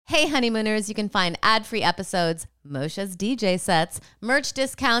Hey Honeymooners, you can find ad-free episodes, Moshe's DJ sets, merch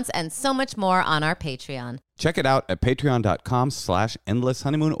discounts, and so much more on our Patreon. Check it out at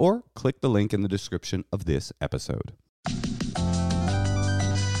patreon.com/endlesshoneymoon or click the link in the description of this episode.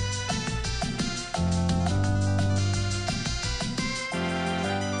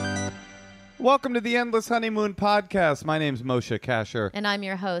 Welcome to the Endless Honeymoon podcast. My name's Moshe Kasher. And I'm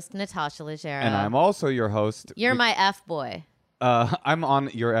your host, Natasha Leggero. And I'm also your host. You're my F-boy. I'm on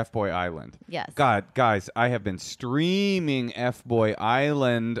your F-Boy Island. Yes. God, guys, I have been streaming F-Boy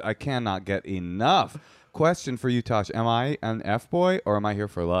Island. I cannot get enough. Question for you, Tosh. Am I an F-Boy or am I here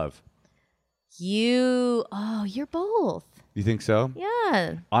for love? You're both. You think so?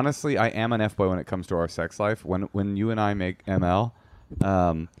 Yeah. Honestly, I am an F-Boy when it comes to our sex life. When you and I make ML,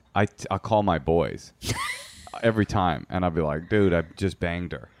 I'll call my boys every time. And I'll be like, dude, I just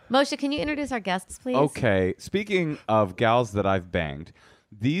banged her. Moshe, can you introduce our guests, please? Okay. Speaking of gals that I've banged,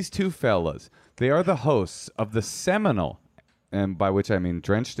 these two fellas, they are the hosts of the seminal, and by which I mean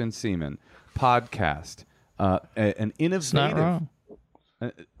Drenched in Semen, podcast. An innovative... It's not wrong.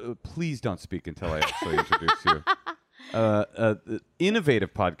 Please don't speak until I actually introduce you.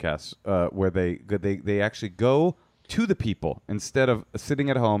 Innovative podcasts where they actually go to the people instead of sitting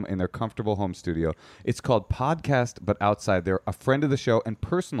at home in their comfortable home studio. It's called Podcast But Outside. They're a friend of the show and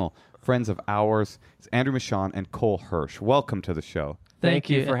personal friends of ours. It's Andrew Michaan and Cole Hersch. Welcome to the show. Thank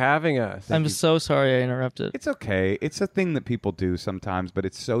you for having us. I'm so sorry I interrupted. It's okay. It's a thing that people do sometimes, but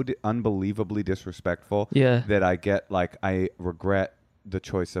it's so unbelievably disrespectful that I regret the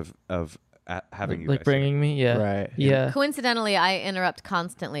choice of having you guys bringing me. Yeah. Right. Yeah. Coincidentally, I interrupt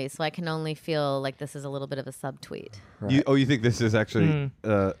constantly, so I can only feel like this is a little bit of a subtweet. Right. You think this is actually...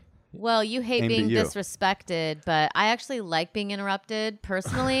 Well, you hate being you. disrespected, but I actually like being interrupted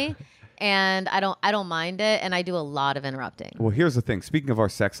personally, and I don't mind it, and I do a lot of interrupting. Well, here's the thing. Speaking of our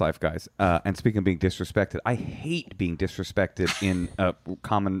sex life, guys, and speaking of being disrespected, I hate being disrespected in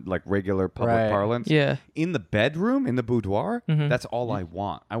common, regular public parlance. Yeah. In the bedroom, in the boudoir, that's all I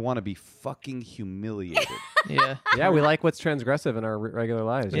want. I want to be fucking humiliated. Yeah. Yeah, we like what's transgressive in our regular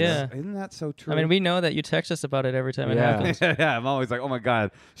lives. Yeah. Isn't that so true? I mean, we know that you text us about it every time it happens. Yeah, I'm always like, oh my God,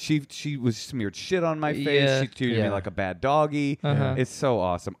 she was smeared shit on my face. Yeah. She treated me like a bad doggy. Uh-huh. It's so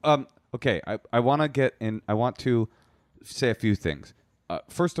awesome. Okay, I want to get in. I want to say a few things.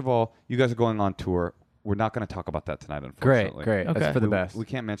 First of all, you guys are going on tour. We're not going to talk about that tonight, unfortunately. Great. Okay. That's for the best. We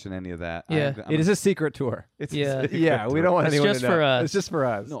can't mention any of that. Yeah. It is a secret tour. It's Yeah. a secret Yeah, we tour. don't want It's anyone just to know. for us. It's just for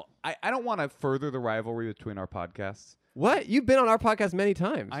us. No, I don't want to further the rivalry between our podcasts. What? You've been on our podcast many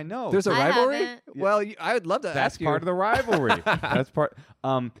times. I know. There's a I rivalry? haven't. Well, I would love to That's ask you. part of the rivalry. That's part.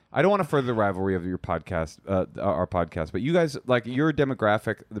 I don't want to further the rivalry of your podcast, our podcast, but you guys, your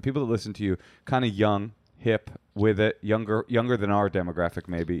demographic, the people that listen to you, kind of young, hip, with it, younger than our demographic,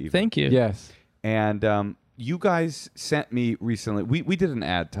 maybe. Even. Thank you. Yes. And you guys sent me recently. We did an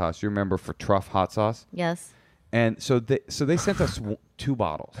ad, Tosh. You remember for Truff hot sauce? Yes. And so they sent us 2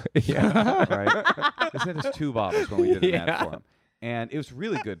 bottles. Yeah. Right. They sent us 2 bottles when we did an ad for them, and it was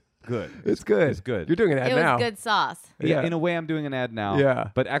really good. It's good. It's good. You're doing an ad It now. was good sauce. Yeah, Yeah. in a way, I'm doing an ad now.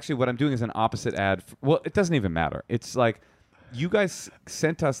 Yeah. But actually, what I'm doing is an opposite ad. Well, it doesn't even matter. It's like you guys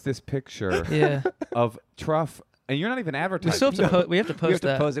sent us this picture Yeah. of Truff, and you're not even We advertising. still have to we have to post We have to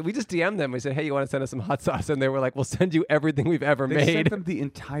that. post it. We just DM'd them. We said, hey, you want to send us some hot sauce? And they were like, we'll send you everything we've ever They made. sent them the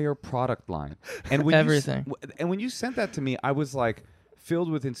entire product line, and when Everything. and when you sent that to me, I was like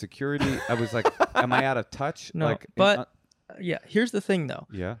filled with insecurity. I was like, "Am I out of touch?" No, yeah. Here's the thing, though.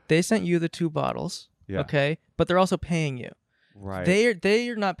 yeah, They sent you the 2 bottles. Yeah. Okay, but they're also paying you. right.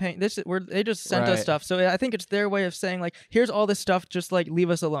 They're not paying. They just sent us Right. stuff. So I think it's their way of saying here's all this stuff. Just leave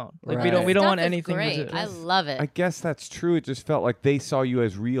us alone. We Right. don't Stuff want is anything great. to do. I love it. I guess that's true. It just felt like they saw you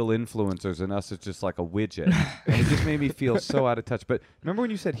as real influencers and us as just like a widget. And it just made me feel so out of touch. But remember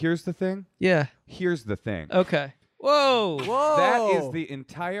when you said, "Here's the thing"? Yeah. Here's the thing. Okay. Whoa. Whoa. That is the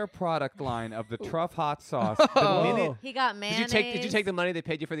entire product line of the Truff hot sauce. The minute He got mayonnaise. Did you take the money they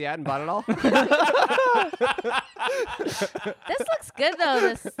paid you for the ad and bought it all? This looks good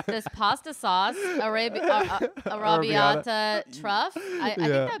though. This pasta sauce, arrabbiata truff. I think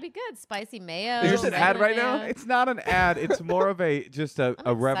that'd be good. Spicy mayo. Is this an ad right now? mayo. It's not an ad. It's more of a excited.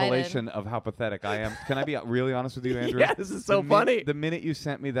 revelation of how pathetic I am. Can I be really honest with you, Andrew? Yeah, this is so funny. The minute you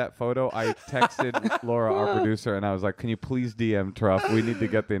sent me that photo, I texted Laura, our producer, and I was like, "Can you please DM Truff? We need to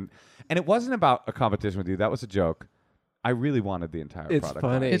get the." And it wasn't about a competition with you. That was a joke. I really wanted the entire It's product.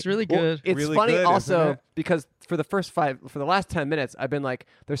 funny. line. It's really Well, good. it's Really funny good, also isn't it? because for the last 10 minutes, I've been like,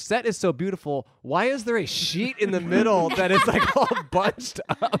 their set is so beautiful. Why is there a sheet in the middle that is all bunched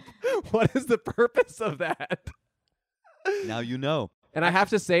up? What is the purpose of that? Now you know. And I have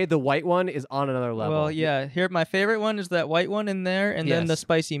to say, the white one is on another level. Well, yeah. Here, my favorite one is that white one in there, and then the Yes.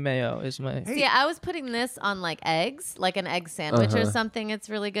 spicy mayo is my. See, I was putting this on like eggs, like an egg sandwich or something. It's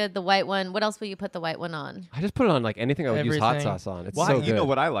really good. The white one. What else will you put the white one on? I just put it on like anything I would use hot Everything. sauce on. It's Well, so you good. know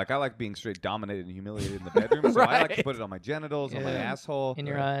what I like? I like being straight dominated and humiliated in the bedroom. So I like to Right. put it on my genitals, on my Yeah. asshole. In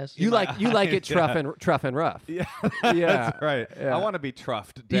your eyes. You like it Yeah. truff and rough. Yeah, Yeah. that's right. Yeah. I want to be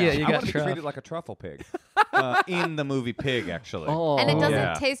truffed down. Yeah, you I got want to be truff. treated like a truffle pig in the movie Pig, actually. Oh. And it doesn't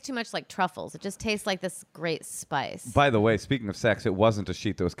Yeah. taste too much like truffles. It just tastes like this great spice. By the way, speaking of sex, it wasn't a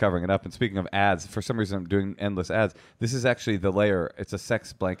sheet that was covering it up. And speaking of ads, for some reason I'm doing endless ads. This is actually the layer. It's a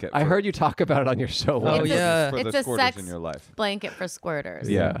sex blanket. I heard you talk about it on your show. Oh, once. yeah. For It's the a squirters sex in your life. blanket for squirters.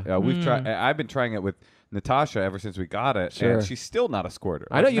 Yeah, we've tried. I've been trying it with Natasha ever since we got it, Sure. and she's still not a squirter.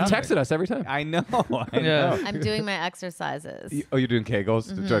 I know you Nothing. texted us every time. I know. I Yeah. know. I'm doing my exercises. Oh, you're doing Kegels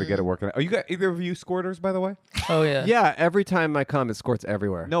to try to get it working. Are you guys, either of you squirters, by the way? Oh yeah. Yeah, every time I come, it squirts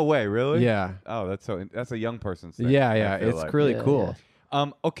everywhere. No way, really? Yeah. Oh, that's a young person's thing. Yeah, I yeah. feel It's like. really Yeah, cool.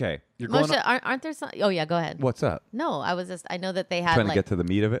 Okay, you're going. Moshe, aren't there some? Oh yeah, go ahead. What's up? No, I know that they had Trying to like. get to the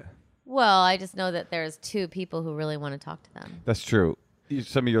meat of it. Well, I just know that there's two people who really want to talk to them. That's true.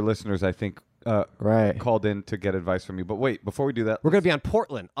 Some of your listeners, I think, Right. called in to get advice from you. But wait, before we do that, We're going to be on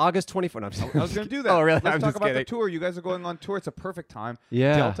Portland, August 24th. No, I'm just- I was going to do that. Oh, really? Let's I'm talk just about the kidding. tour. You guys are going on tour. It's a perfect time.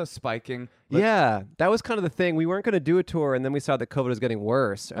 Yeah. Delta spiking. Yeah, that was kind of the thing. We weren't going to do a tour, and then we saw that COVID was getting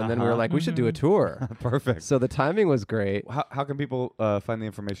worse, and then we were like, we should do a tour. Perfect. So the timing was great. How can people find the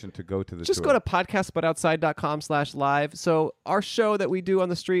information to go to the Just tour? go to podcastbutoutside.com/live. So our show that we do on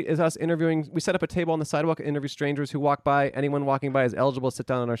the street is us interviewing. We set up a table on the sidewalk and interview strangers who walk by. Anyone walking by is eligible to sit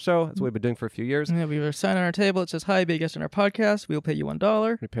down on our show. That's what we've been doing for a few years. Yeah, we have a sign on our table. It says, "Hi, be a guest on our podcast. We will pay you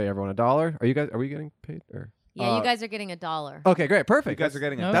 $1." We pay everyone $1. Are we getting paid? Or? Yeah, you guys are getting $1. Okay, great, perfect. You guys are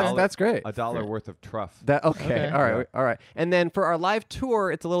getting a Okay. dollar. That's great. $1 worth of truff. Okay. Okay. All right. All right. And then for our live tour,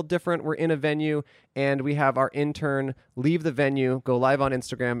 it's a little different. We're in a venue, and we have our intern leave the venue, go live on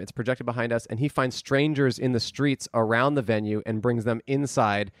Instagram. It's projected behind us, and he finds strangers in the streets around the venue and brings them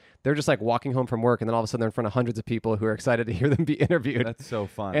inside. They're just like walking home from work, and then all of a sudden they're in front of hundreds of people who are excited to hear them be interviewed. That's so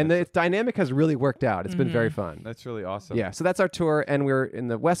fun. And that's, the dynamic has really worked out. It's been very fun. that's really awesome. Yeah, so that's our tour, and we're in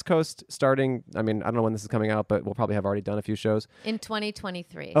the West Coast starting. I mean, I don't know when this is coming out, but we'll probably have already done a few shows. In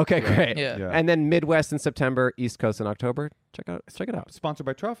 2023. Okay, great. Yeah. Yeah. And then Midwest in September, East Coast in October. Check it out. Sponsored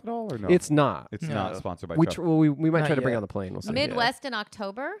by Truff at all or no? It's not. It's No. not sponsored by We Truff. we might Not try to bring it yet. on the plane. We'll see. Midwest in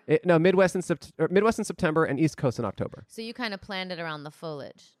October? No, Midwest in September and East Coast in October. So you kind of planned it around the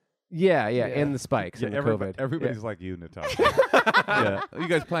foliage. Yeah, and the spikes Yeah, and the COVID. everybody's like you, Natasha. Yeah, you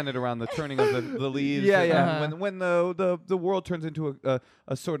guys planned it around the turning of the leaves. Yeah, and yeah. When the world turns into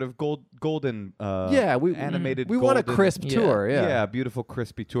a sort of golden we animated. We want a golden- crisp tour. Yeah. Beautiful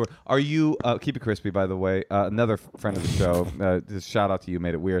crispy tour. Are you keep it crispy? By the way, another friend of the show. Just shout out to you.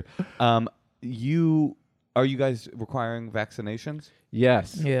 Made it weird. Are you guys requiring vaccinations?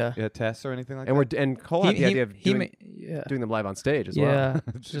 Yes. Yeah. Tests or anything like And that? Cole had the idea of doing yeah. them live on stage as well. Yeah.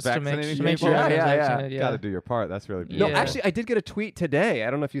 Just to make, vaccinating to make people? sure Yeah, everyone's yeah, vaccinated, yeah. Got to do your part. That's really No, beautiful. Yeah. actually, I did get a tweet today.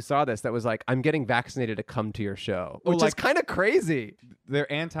 I don't know if you saw this. That was like, "I'm getting vaccinated to come to your show," Oh, which is like- kind of crazy. They're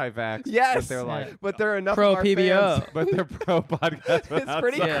anti-vax. Yes, but they're like, but there are enough Pro of our PBO. fans- but they're pro podcast. It's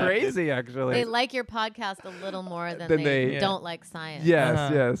pretty Yeah. crazy, actually. They like your podcast a little more than Than they they- don't like science. Yes,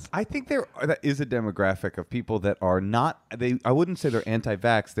 Uh-huh. yes. I think that is a demographic of people that are not. I wouldn't say they're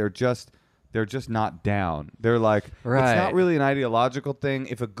anti-vax. They're just not down. They're like, it's Right. not really an ideological thing.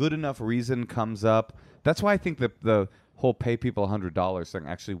 If a good enough reason comes up, that's why I think the whole pay people $100 thing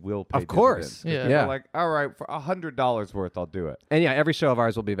actually will pay. Of course. dividends. 'Cause Yeah. people Yeah. are like, all right, for $100 worth, I'll do it. And yeah, every show of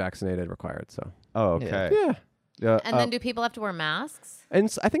ours will be vaccinated required. So Oh, okay. yeah. Yeah. And then do people have to wear masks?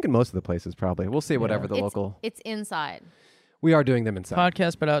 And I think in most of the places, probably. We'll see whatever the local. It's inside. We are doing them inside.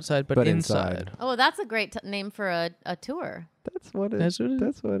 Podcast, but outside, but inside. Oh, that's a great name for a tour. That's what it That's what it is.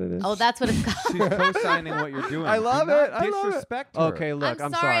 That's what it is. Oh, that's what it's called. she's co-signing what you're doing. I love Do not it. I love it. disrespect her. Okay, look,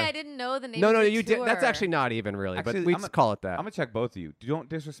 I'm sorry. I didn't know the name No, of no, the you tour. did. That's actually not even really, Actually, but we I'm just a- call it that. I'm gonna check both of you. Don't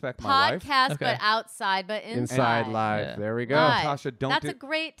disrespect my wife. Podcast, Okay. but outside, but Inside live. Yeah. There we go. Live. Natasha, don't That's do- a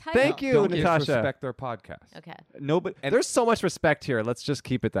great title. Thank you, Don't Natasha. disrespect their podcast. Okay. No, but and There's so much respect here. Let's just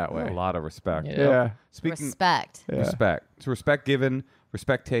keep it that way. a lot of respect. Yeah. Yeah. Speaking Respect. respect, it's respect given,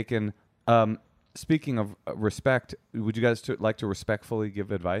 respect taken. Speaking of respect, would you guys like to respectfully give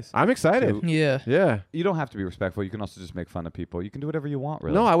advice? I'm excited. Yeah. Yeah. You don't have to be respectful. You can also just make fun of people. You can do whatever you want,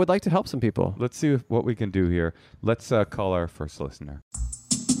 really. No, I would like to help some people. Let's see what we can do here. Let's call our first listener.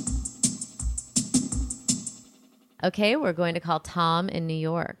 Okay, we're going to call Tom in New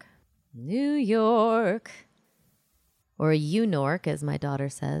York. New York. Or Unork, as my daughter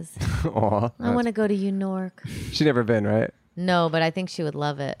says. Aw. I want to go to Unork. She never been, right? No, but I think she would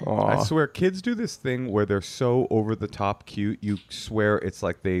love it. I swear, kids do this thing where they're so over the top cute. You swear it's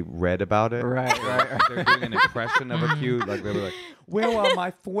like they read about it. Right. They're doing an impression of a cute. Like they're like, "Where are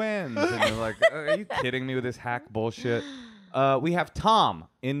my friends?" And they're like, "Are you kidding me with this hack bullshit?" We have Tom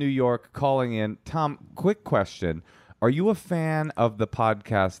in New York calling in. Tom, quick question. Are you a fan of the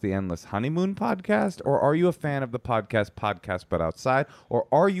podcast, the Endless Honeymoon podcast, or are you a fan of the podcast But Outside, or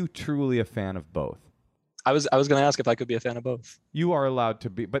are you truly a fan of both? I was going to ask if I could be a fan of both. You are allowed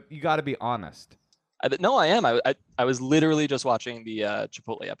to be, but you got to be honest. No, I am. I was literally just watching the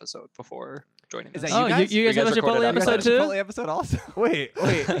Chipotle episode before joining this. Is that you guys? You guys have a recorded Chipotle that? episode too? Chipotle episode also. Wait.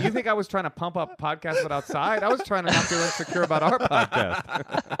 You think I was trying to pump up podcast But Outside? I was trying to not feel insecure about our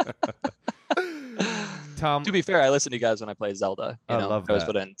podcast. Tom, To be fair, I listen to you guys when I play Zelda. I love I always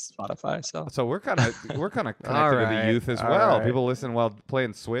that. put it in Spotify. So we're kind of connected All to the right. youth as All well. right. People listen while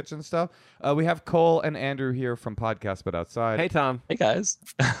playing Switch and stuff. We have Cole and Andrew here from Podcast But Outside. Hey Tom, hey guys,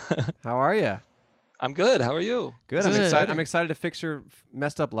 how are you? I'm good. How are you? Good. Good. I'm excited to fix your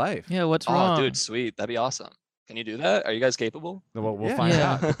messed up life. Yeah, what's Oh, wrong? dude, sweet. That'd be awesome. Can you do that? Are you guys capable? Well, we'll Yeah. find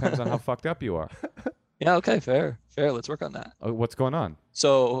Yeah. out. Depends on how fucked up you are. Yeah. Okay. Fair. Let's work on that. What's going on?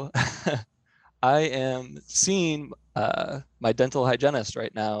 So, I am seeing my dental hygienist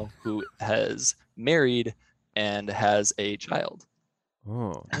right now, who has married and has a child.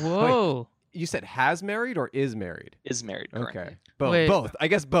 Oh. Whoa. You said has married or is married? Is married currently. Okay. Both. Wait. Both. I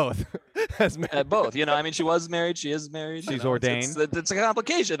guess both. Has married. Both. I mean, she was married. She is married. She's It's ordained. a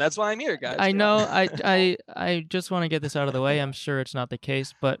complication. That's why I'm here, guys. I know. I just want to get this out of the way. I'm sure it's not the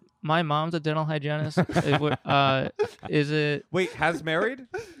case, but my mom's a dental hygienist. Is it? Wait, has married?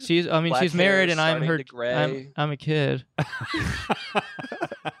 She's. I mean, Black she's married, hair and I'm starting her. to gray. I'm a kid.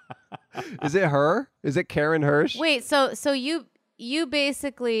 Is it her? Is it Karen Hersch? Wait, so you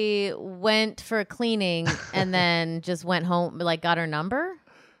basically went for a cleaning and then just went home, like got her number?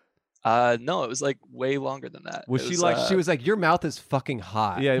 No, it was like way longer than that. Was It she like- She was like, "Your mouth is fucking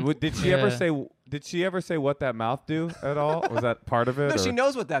hot." Yeah. Did she ever Yeah. say? Did she ever say what that mouth do at all? Was that part of it? No, or- she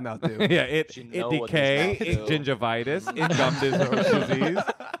knows what that mouth do. Yeah, it She know what decay, this mouth do. gingivitis, gum disease.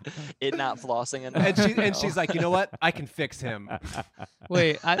 it not flossing enough. And she's like, "You know what? I can fix him."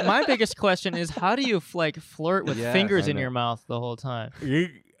 Wait, my biggest question is, how do you flirt with Yes, fingers I in know. your mouth the whole time?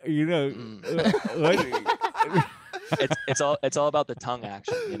 You know. It's all about the tongue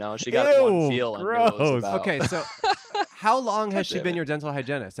action. She got one Ew, feel and gross. knows about. Okay, so how long has she damn been it. your dental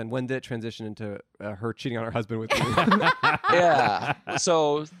hygienist, and when did it transition into her cheating on her husband with you? Yeah.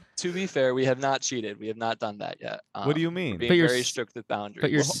 So to be fair, we have not cheated. We have not done that yet. What do you mean? We're being But you're very s- strict with boundaries. But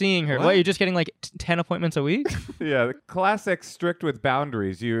you're seeing her. what? What? You're just getting like 10 appointments a week? Yeah, the classic strict with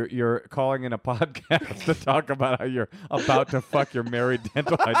boundaries. You're calling in a podcast to talk about how you're about to fuck your married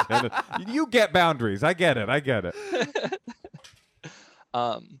dental hygienist. You get boundaries. I get it.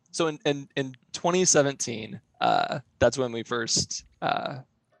 So in 2017, that's when we first.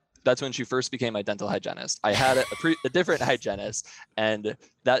 That's when she first became my dental hygienist. I had a different hygienist, and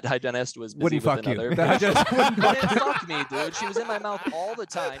that hygienist was busy Wouldn't with fuck you. another. That hygienist Wouldn't fuck me, dude. She was in my mouth all the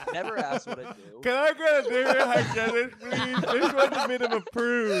time. Never asked what I do. Can I get a different hygienist, please? This one's a bit of a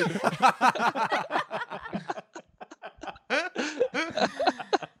prude.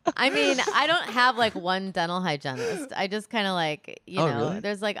 I mean, I don't have like one dental hygienist. I just kind of like, Oh, really?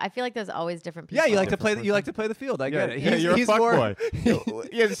 there's like, I feel like there's always different people. Yeah, you like to play. You like to play the field. I get it. you're he's a more. fuckboy.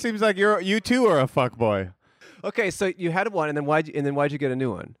 Yeah, it seems like you too are a fuckboy. Okay, so you had one, and then why'd you get a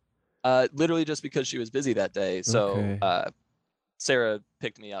new one? Literally just because she was busy that day. So Okay. Sarah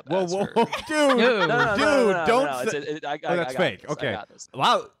picked me up. Whoa, as whoa, her. dude, No, No, dude, don't. no, say- I Oh, that's got fake. this, I Okay. got this.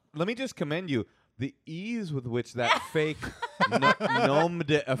 Wow. Let me just commend you. The ease with which that fake nom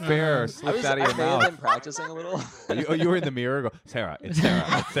de affair slipped out of your I may have been mouth. practicing a little. You were in the mirror. Go, Sarah. It's Sarah.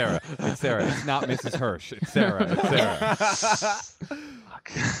 It's Sarah. It's Sarah. It's not Mrs. Hersch. It's Sarah. It's Sarah.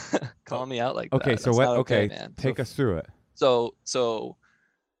 Fuck. Calling me out like that. Okay. So That's what? not Okay. man. Take us through it. So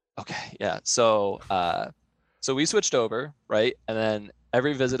okay, yeah. So we switched over, right? And then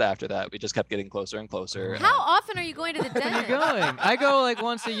every visit after that, we just kept getting closer and closer. How often are you going to the Where are you dentist? going? I go like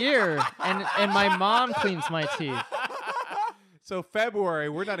once a year, and my mom cleans my teeth. So February,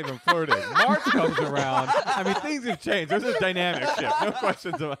 we're not even flirting. March comes around. I mean, things have changed. There's a dynamic shift. No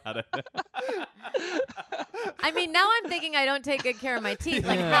questions about it. I mean, now I'm thinking I don't take good care of my teeth.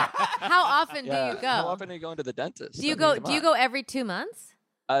 Like, Yeah. how often Yeah, do you go? How often are you going to the dentist? do you I go? mean, Do you come go every 2 months?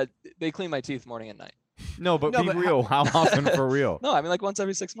 on. They clean my teeth morning and night. No, but be real. How often for real? No, I mean like once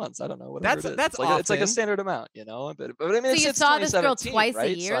every 6 months. I don't know. Whatever it is. That's It's like a often. standard amount, you know. But I mean, So it's you it's saw this girl 2017, twice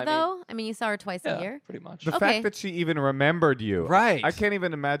right? a year, though? I mean, you saw her twice a year? Pretty much. The Okay. fact that she even remembered you. Right. I can't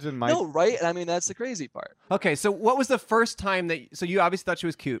even imagine my. No, right? And I mean, that's the crazy part. Okay, so what was the first time that? So you obviously thought she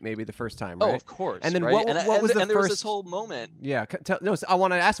was cute, maybe the first time, right? Oh, of course. And then right? what was the and there was first? this whole moment. Yeah. No, so I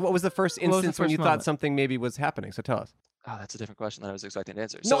want to ask, what was the first What was the instance when first you thought moment? something maybe was happening? So tell us. Oh, that's a different question than I was expecting to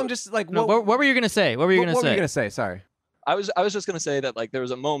answer. No, So I'm just like, No, what were you gonna say? What were you gonna what say? were you gonna say? Sorry. I was just gonna say that like there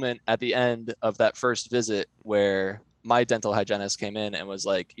was a moment at the end of that first visit where my dental hygienist came in and was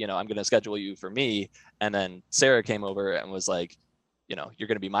like, you know, I'm gonna schedule you for me, and then Sarah came over and was like, you know, you're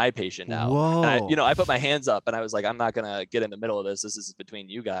gonna be my patient now. Whoa. And I put my hands up and I was like, I'm not gonna get in the middle of this. This is between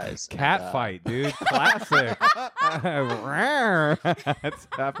you guys. Cat And, fight, dude. Classic. That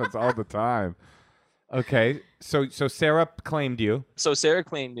happens all the time. Okay, so Sarah claimed you. So Sarah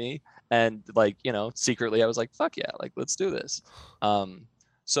claimed me, and like, you know, secretly I was like, fuck yeah, like let's do this.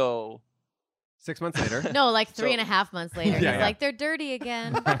 So 6 months later. No, like So- 3.5 months later. Yeah. He's like, they're dirty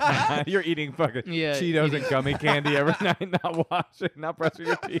again. You're eating fucking Yeah, Cheetos and gummy candy every night, not washing, not brushing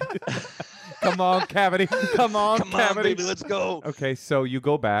your teeth. Come on, cavity. Come on, come on, cavity. baby, let's go. Okay, so you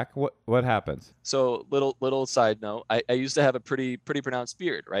go back. What happens? So little side note, I used to have a pretty pronounced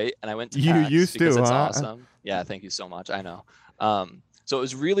beard, right? And I went to You PAX used to, because it's huh? awesome. Yeah, thank you so much. I know. So it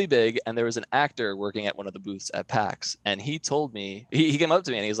was really big, and there was an actor working at one of the booths at PAX, and he told me, he came up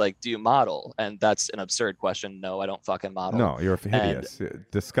to me and he's like, do you model? And that's an absurd question. No, I don't fucking model. No, you're hideous,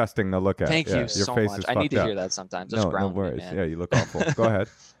 disgusting to look at. Thank Yeah, you your so face much. is I need fucked to up. hear that sometimes. Just No ground worries. me, man. Yeah, you look awful. Go ahead.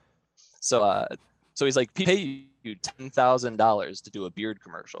 So he's like, pay you $10,000 to do a beard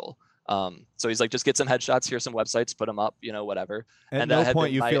commercial. So he's like, just get some headshots, here's some websites, put them up, you know, whatever. At And that no had point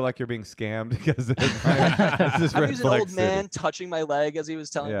been you my- feel like you're being scammed because this is I'm Red using Flag old City. man touching my leg as he was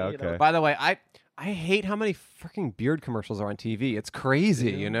telling Yeah, me, you know. okay. By the way, I hate how many freaking beard commercials are on TV. It's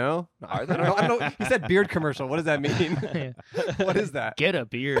crazy, you know? Are I there? don't know. He said beard commercial. What does that mean? Yeah. What is that? Get a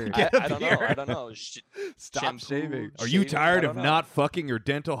beard. I don't know. I don't know. Stop Shampoo, shaving. Are you shaving? tired I of don't know. not fucking your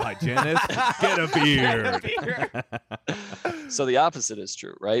dental hygienist? Get a beard. So the opposite is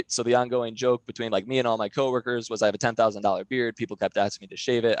true, right? So the ongoing joke between like me and all my coworkers was I have a $10,000 beard. People kept asking me to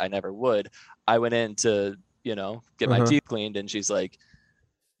shave it. I never would. I went in to, you know, get my teeth cleaned, and she's like,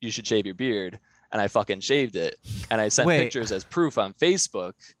 you should shave your beard. And I fucking shaved it. And I sent Wait. pictures as proof on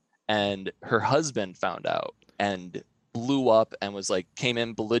Facebook, and her husband found out and blew up and was like, came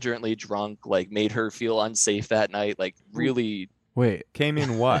in belligerently drunk, like made her feel unsafe that night, like really. Wait, Came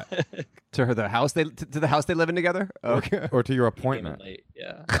in what? to her the house to the house they live in together? Okay. Or to your Came in appointment? late.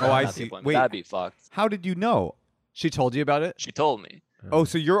 Yeah. Oh, I Not the see. appointment. Wait. That'd be fucked. How did you know? She told you about it? She told me. Oh,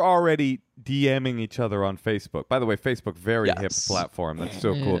 so you're already DMing each other on Facebook. By the way, Facebook, very hip Yes. platform. That's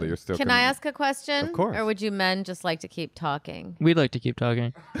so cool that you're still. Can I ask a question? Of course. Or would you men just like to keep talking? We'd like to keep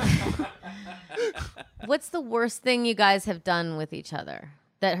talking. What's the worst thing you guys have done with each other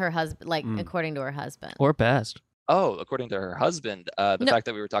that her husband, like according to her husband? Or best. Oh, according to her husband, the No. fact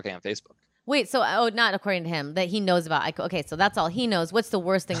that we were talking on Facebook. Wait, so not according to him that he knows about. Okay, so that's all he knows. What's the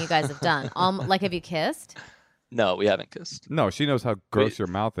worst thing you guys have done? Like, have you kissed? No, we haven't kissed. No, she knows how gross Wait. your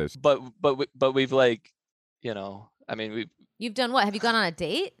mouth is. But we've like, you know, I mean, we You've done what? Have you gone on a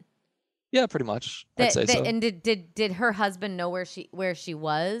date? yeah, pretty much. I'd say so. And did her husband know where she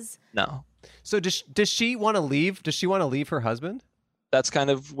was? No, So does she want to leave? Does she want to leave her husband? that's kind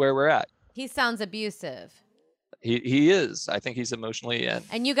of where we're at. He sounds abusive. He is. I think he's emotionally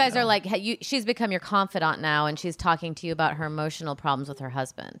And you guys are like, she's become your confidant now, and she's talking to you about her emotional problems with her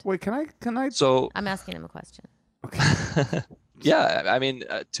husband. Wait, can I? So I'm asking him a question. yeah, I mean,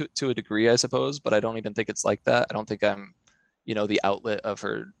 to a degree, I suppose, but I don't even think it's like that. I don't think I'm, you know, the outlet of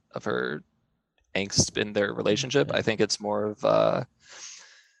her angst in their relationship. I think it's more of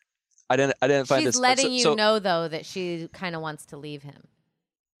I didn't find She's this. letting you so- know though that she kind of wants to leave him.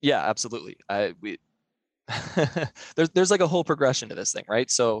 Yeah, absolutely. There's like a whole progression to this thing, right?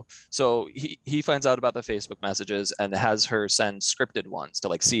 So he finds out about the Facebook messages and has her send scripted ones to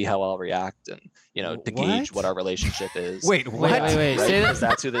like see how I'll react and, you know, to gauge what our relationship is. Wait, what? Wait. Right? Say that. Because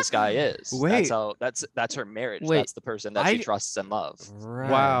that's who this guy is. Wait. That's her marriage. Wait. That's the person that she trusts and loves. Right.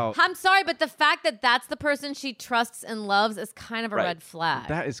 Wow. I'm sorry, but the fact that that's the person she trusts and loves is kind of a Right. red flag.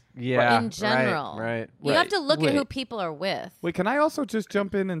 That is yeah. in general. Right. You have to look at who Wait. people are with. Wait, can I also just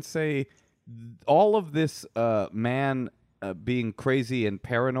jump in and say all of this man being crazy and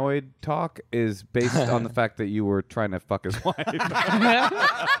paranoid talk is based on the fact that you were trying to fuck his wife.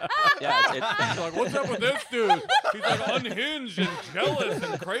 Yeah, He's like, what's up with this dude? He's like unhinged and jealous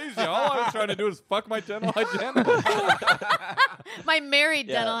and crazy. All I was trying to do is fuck my dental hygienist. My married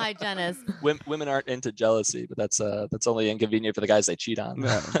dental hygienist. women aren't into jealousy, but that's only inconvenient for the guys they cheat on.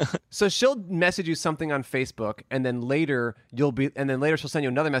 So she'll message you something on Facebook, and then later she'll send you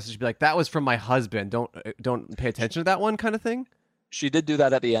another message, be like, "That was from my husband. Don't pay attention to that one," kind of thing. She did do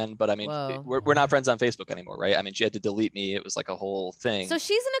that at the end, but I mean, Whoa. we're not friends on Facebook anymore, right? I mean, she had to delete me. It was like a whole thing. So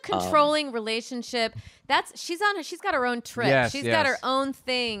she's in a controlling relationship. She's got her own trip. Yes, She's yes. got her own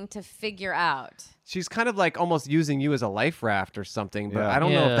thing to figure out. She's kind of like almost using you as a life raft or something, but Yeah. I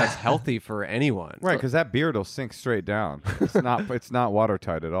don't know Yeah. if that's healthy for anyone. Right, because that beard will sink straight down. It's not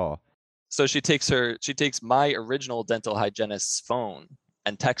watertight at all. So she takes my original dental hygienist's phone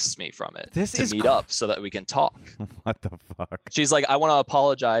and texts me from it to meet up so that we can talk. What the fuck? She's like, I want to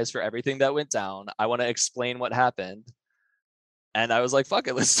apologize for everything that went down. I want to explain what happened. And I was like, fuck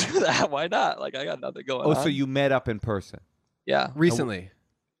it, let's do that. Why not? Like, I got nothing going on. Oh, so you met up in person? Yeah. Recently.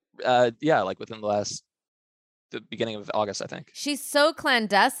 Yeah, like within the beginning of August, I think. She's so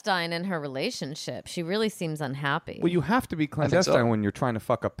clandestine in her relationship. She really seems unhappy. Well, you have to be so. clandestine when you're trying to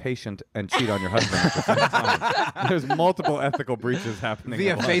fuck a patient and cheat on your husband at the same time. There's multiple ethical breaches happening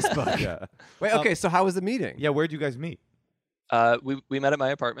Via at once. Facebook. Yeah. Wait, okay, so how was the meeting? Yeah, where'd you guys meet? We met at my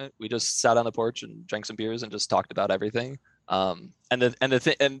apartment. We just sat on the porch and drank some beers and just talked about everything. And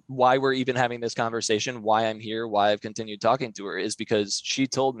why we're even having this conversation, why I'm here, why I've continued talking to her is because she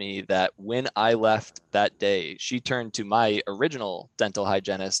told me that when I left that day, she turned to my original dental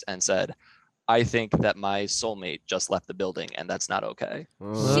hygienist and said, I think that my soulmate just left the building and that's not okay.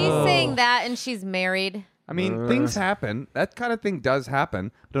 She's saying that and she's married. I mean, things happen. That kind of thing does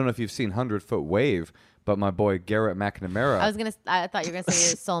happen. I don't know if you've seen 100-Foot Wave, but my boy Garrett McNamara. I thought you were gonna say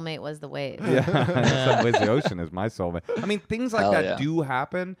your soulmate was the wave. Yeah, in some ways the ocean is my soulmate. I mean, things like Hell that yeah. do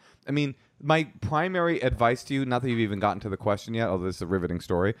happen. I mean, my primary advice to you, not that you've even gotten to the question yet, although this is a riveting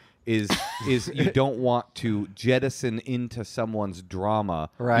story, is you don't want to jettison into someone's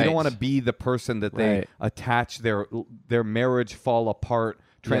drama. Right. You don't want to be the person that they Right. attach their marriage fall apart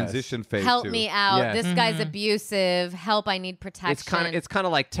transition phase Help to. me out. Yes. This guy's abusive. Help, I need protection. It's kind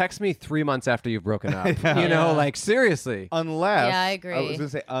of like text me 3 months after you've broken up. You know, like seriously. Unless Yeah, I agree. I was gonna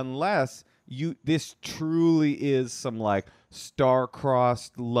say unless this truly is some like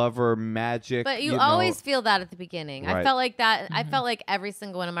star-crossed lover magic. But you know. always feel that at the beginning. I Right. felt like that. I felt like every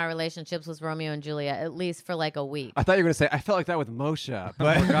single one of my relationships was Romeo and Juliet, at least for like a week. I thought you were going to say, I felt like that with Moshe.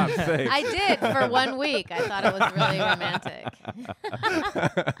 But For God's sake. I did for 1 week. I thought it was really romantic.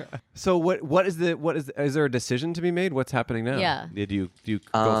 So is there a decision to be made? What's happening now? Yeah. Do you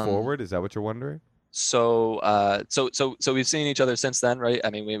go forward? Is that what you're wondering? So we've seen each other since then, right? I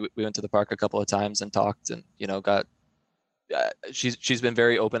mean, we went to the park a couple of times and talked and, got, she's been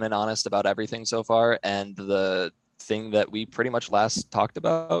very open and honest about everything so far. And the thing that we pretty much last talked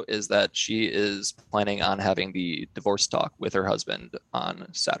about is that she is planning on having the divorce talk with her husband on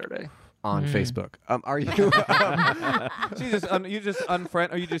Saturday. On Facebook. Are you? You just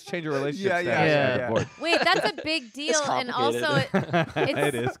unfriend, or you just change your relationship. Yeah, status yeah, to yeah. divorce. Wait, that's a big deal. And also,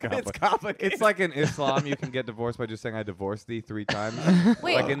 It is complicated. It's complicated. It's like in Islam, you can get divorced by just saying "I divorced thee" 3 times.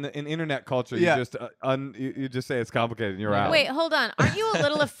 Wait. Like in internet culture, Yeah. you just you just say it's complicated and you're out. wait, hold on. Aren't you a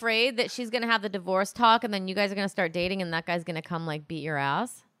little afraid that she's going to have the divorce talk and then you guys are going to start dating and that guy's going to come like beat your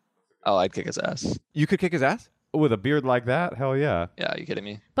ass? Oh, I'd kick his ass. You could kick his ass? With a beard like that, hell yeah. Yeah, are you kidding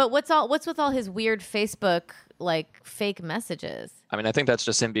me? But what's with all his weird Facebook like fake messages? I mean, I think that's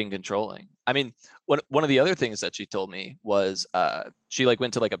just him being controlling. I mean, one of the other things that she told me was she like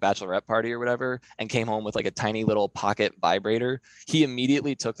went to like a bachelorette party or whatever and came home with like a tiny little pocket vibrator. He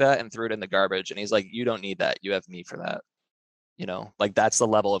immediately took that and threw it in the garbage. And he's like, you don't need that. You have me for that. Like that's the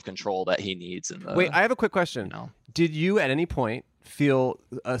level of control that he needs. Wait, I have a quick question. Did you at any point feel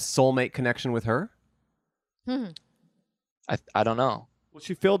a soulmate connection with her? I don't know. Well,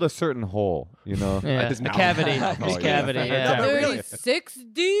 she filled a certain hole, Yeah, His a mouth. cavity. Oh, His yeah. cavity, yeah.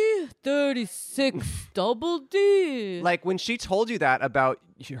 36D, 36 double D. Like when she told you that about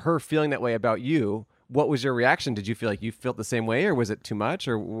her feeling that way about you, what was your reaction? Did you feel like you felt the same way, or was it too much,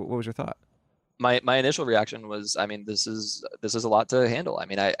 or what was your thought? My initial reaction was, I mean, this is a lot to handle. I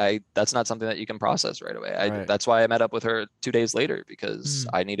mean, I that's not something that you can process right away. Right. That's why I met up with her 2 days later because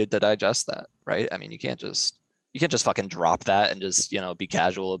I needed to digest that. Right. I mean, you can't just fucking drop that and just, be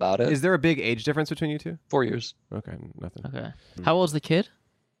casual about it. Is there a big age difference between you two? 4 years, Okay, nothing. Okay. How old's the kid?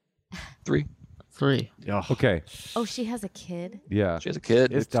 3. 3. Oh. Okay. Oh, she has a kid? Yeah. She has a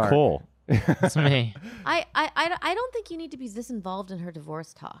kid. It's It's dark. Cole. It's me. I don't think you need to be this involved in her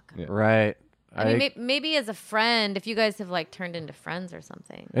divorce talk. Yeah. Right. I mean, maybe as a friend, if you guys have like turned into friends or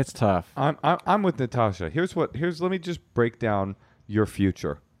something. It's tough. I'm with Natasha. Let me just break down your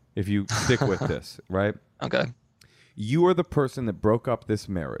future. If you stick with this, right? Okay. You are the person that broke up this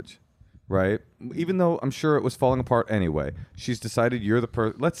marriage, right? Even though I'm sure it was falling apart anyway. She's decided you're the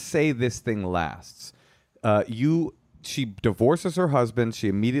person. Let's say this thing lasts. She divorces her husband. She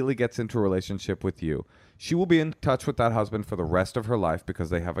immediately gets into a relationship with you. She will be in touch with that husband for the rest of her life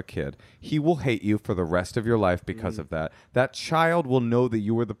because they have a kid. He will hate you for the rest of your life because of that. That child will know that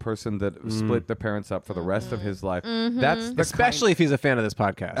you were the person that split the parents up for the rest of his life. That's the Especially if he's a fan of this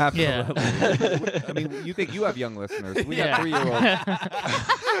podcast. Absolutely. Yeah. I mean, you think you have young listeners. We Yeah. got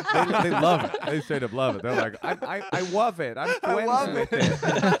 3-year-olds. they love it. They straight up love it. They're like, I love it. I'm friends with it.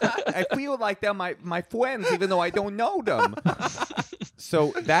 I feel like they're my friends even though I don't know them.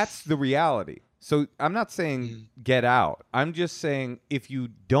 So that's the reality. So I'm not saying get out. I'm just saying if you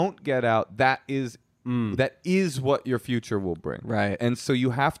don't get out, that is what your future will bring. Right. And so you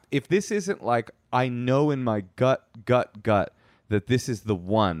have if this isn't like I know in my gut that this is the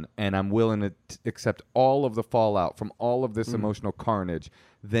one and I'm willing to accept all of the fallout from all of this emotional carnage,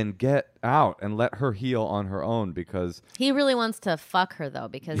 then get out and let her heal on her own because He really wants to fuck her though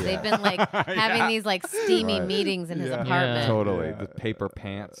because they've been like having these like steamy meetings in his apartment. totally the paper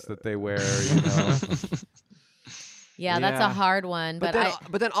pants that they wear, you know. Yeah, that's a hard one. But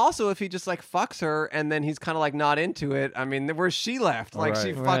But then also if he just like fucks her and then he's kind of like not into it, I mean, where's she left? Like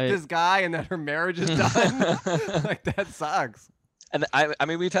she fucked Right. this guy and then her marriage is done. Like that sucks. And I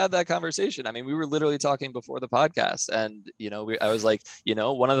mean, we've had that conversation. I mean, we were literally talking before the podcast, and I was like,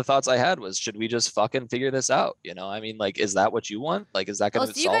 one of the thoughts I had was, should we just fucking figure this out? I mean, like, is that what you want? Like, is that going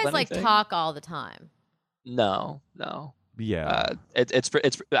to so you solve guys anything? like talk all the time. No. Yeah. It's.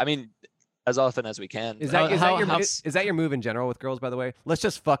 I mean, as often as we can. Is that your How- move in general with girls, by the way? Let's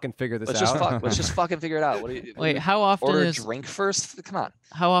just fucking figure this Let's out. just fuck. Let's just fucking figure it out. What do you, Wait, how often order a is drink first? Come on.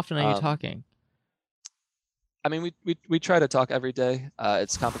 how often are you Um, talking? I mean, we try to talk every day.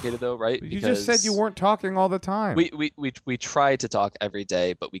 It's complicated though, right? You just said you weren't talking all the time. We try to talk every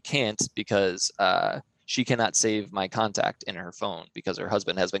day, but we can't because she cannot save my contact in her phone because her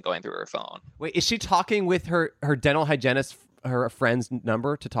husband has been going through her phone. Wait, is she talking with her dental hygienist, her friend's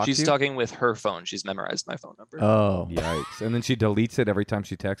number to talk to? She's talking with her phone. She's memorized my phone number. Oh. Yikes. And then she deletes it every time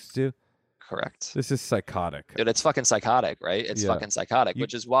she texts you? Correct. This is psychotic. Dude, it's fucking psychotic, right? It's Yeah. fucking psychotic,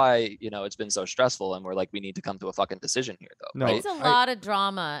 which is why, it's been so stressful and we're like, we need to come to a fucking decision here though, No, right? It's a lot of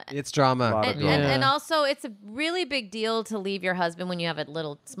drama. It's drama. Lot of And, drama. and also, it's a really big deal to leave your husband when you have a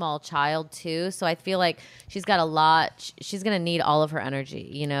little small child too. So I feel like she's got a lot. She's gonna need all of her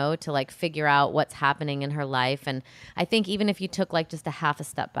energy, to like figure out what's happening in her life. And I think even if you took like just a half a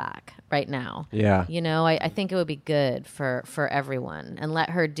step back right now, Yeah. I think it would be good for everyone and let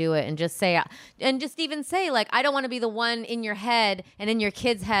her do it and just say even say like, I don't want to be the one in your head and in your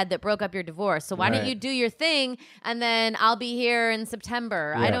kid's head that broke up your divorce. So why don't Right. you do your thing and then I'll be here in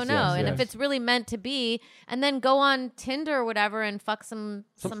September. I Yes, don't know. yes, And yes. if it's really meant to be, and then go on Tinder or whatever and fuck some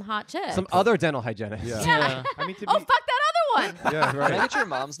hot chick. Some other dental hygienist. Yeah. Yeah. I mean, to Oh, be, fuck that other one. yeah, Can I right. get your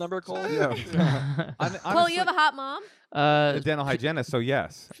mom's number, Cole? Yeah. Well, you have a hot mom? a dental hygienist, so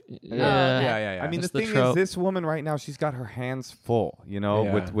yes. Yeah. I mean, That's the the thing trope. is, this woman right now, she's got her hands full,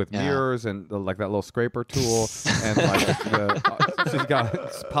 Yeah. with Yeah. mirrors and like that little scraper tool, and like she's got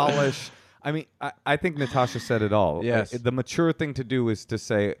polish. I mean, I think Natasha said it all. Yes. The mature thing to do is to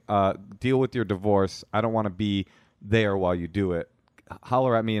say, deal with your divorce. I don't want to be there while you do it.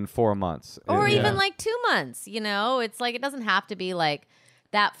 Holler at me in 4 months. Or Yeah. even like 2 months, It's like, it doesn't have to be like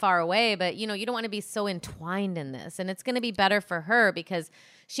that far away, but you don't want to be so entwined in this. And it's going to be better for her because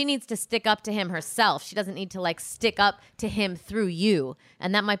she needs to stick up to him herself. She doesn't need to like stick up to him through you.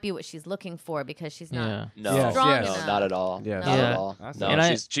 And that might be what she's looking for because she's not. Yeah. No, Yes, Strong yes. no, enough. not at all. Yes. Not Yeah. at all. That's No, And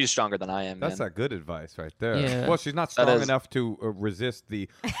I- she's stronger than I am. That's man. that good advice right there. Yeah. Well, she's not That strong is- enough to resist the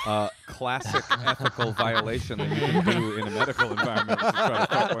classic ethical violation that you can do in a medical environment. Is to try to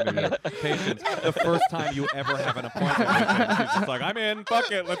fuck one of your patients the first time you ever have an appointment with them. She's just like, I'm in,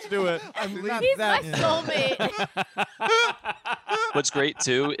 fuck it, let's do it. He's my soulmate. What's great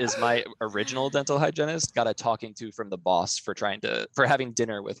too is my original dental hygienist got a talking to from the boss for having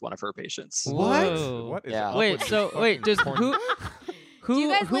dinner with one of her patients. Whoa. What is Yeah. up Wait, with so this wait, fucking just porn- who Do you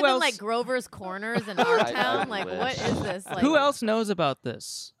guys who live else in like Grover's Corners in our I town? Like, wish. what is this? Like, who else knows about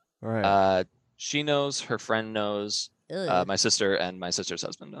this? Right. She knows, her friend knows, Ugh. my sister and my sister's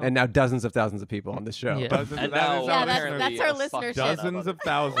husband know. And now dozens of thousands of people on this show. Yeah. Dozens, And that now is Yeah, our that's listeners. our a fuck listenership. ton Dozens other of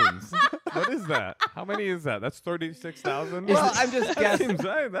thousands. What is that? How many is that? That's 36,000. Well, I'm just guessing.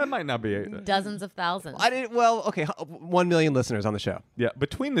 That might not be. Dozens of thousands. I didn't. Well, okay, 1 million listeners on the show. Yeah,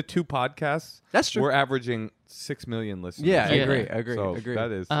 between the two podcasts, That's true. we're averaging 6 million listeners. Yeah, I Yeah. agree. So agree.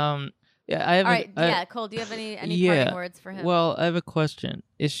 that is. Yeah, I have. All right. Yeah, Cole, do you have any yeah. parting words for him? Well, I have a question.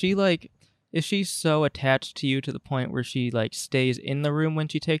 Is she so attached to you to the point where she like stays in the room when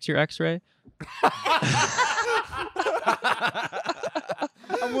she takes your X-ray?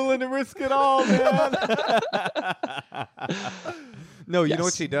 I'm willing to risk it all, man. No, you know what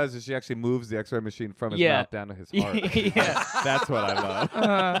Yes. she does is she actually moves the X-ray machine from his Yeah. mouth down to his heart. Yeah. That's what I love.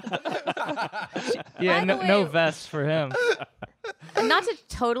 Yeah, By the no way- vest for him. Not to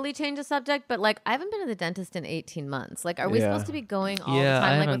totally change the subject, but like I haven't been to the dentist in 18 months. Like, are we Yeah. supposed to be going all Yeah, the time? I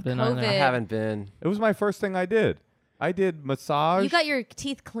Like haven't with been COVID, either. I haven't been. It was my first thing I did. I did massage. you got your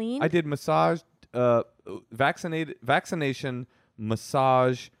teeth cleaned. I did massage, vaccination,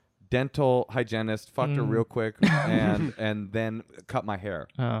 massage, dental hygienist, fucked her real quick, and then cut my hair.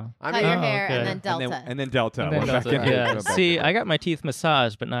 Oh. I Cut mean, your hair okay. and then Delta. And then Delta. And then Went back Delta, in here, yeah. went back See, in. I got my teeth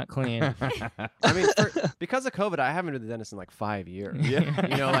massaged, but not clean. I mean, because of COVID, I haven't been to the dentist in like 5 years. Yeah.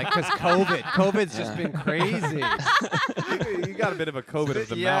 You know, like because COVID's just been crazy. You got a bit of a COVID of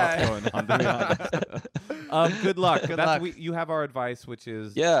the Yeah. mouth going on, to be honest. Good luck. Good That's- luck. You have our advice, which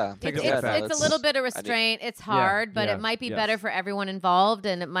is Yeah. Take It's, a step it's, back. it's a little bit of restraint. It's hard, but yeah, it might be yes. better for everyone involved,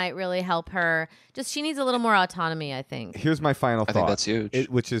 and it might really help her. Just she needs a little more autonomy, I think. Here's my final I thought. think that's huge.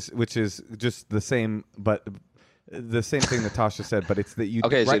 Which is just the same, but the same thing Natasha said, but it's that you.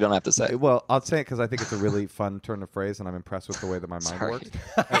 Okay, so you don't have to say. Well, I'll say it because I think it's a really fun turn of phrase, and I'm impressed with the way that my mind Sorry. works.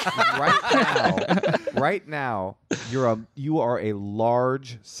 Right now, you are a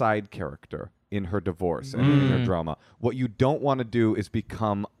large side character in her divorce and in her drama. What you don't want to do is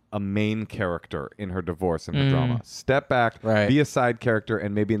become a main character in her divorce and her drama. Step back, Right. be a side character,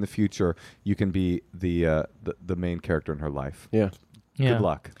 and maybe in the future you can be the main character in her life. Yeah. Yeah. Good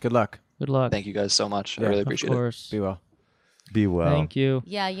luck. Good luck. Good luck. Thank you guys so much. I Yeah, really Of appreciate it. course. Be well. Be well. Thank you.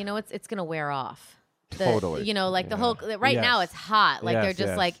 Yeah, you know it's gonna wear off. Totally. You know, like the whole right Yes. now it's hot. Like Yes, they're just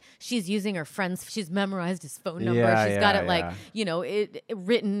yes. like she's using her friend's. She's memorized his phone number. Yeah, She's got yeah, it like yeah. you know it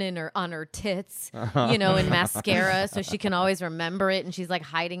written in her on her tits. You know, in mascara, so she can always remember it. And she's like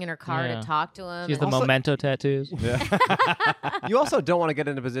hiding in her car Yeah. to talk to him. She's the and- memento tattoos. You also don't want to get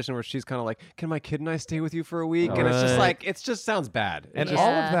in a position where she's kind of like, "Can my kid and I stay with you for a week?" And it's just Right. like, it just sounds bad. And Yeah. all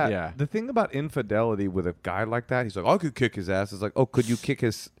of that, Yeah. the thing about infidelity with a guy like that, he's like, I could kick his ass. It's like, oh, could you kick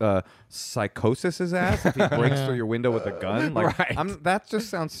his psychosis ass if he breaks through your window with a gun? Like, Right. that just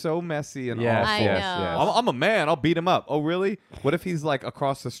sounds so messy and Yes, awful. I yes, know. yes. I'm a man. I'll beat him up. Oh, really? What if he's like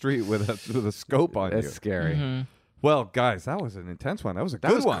across the street with a scope on It's you? scary. Mhm. Well, guys, that was an intense one. That was a That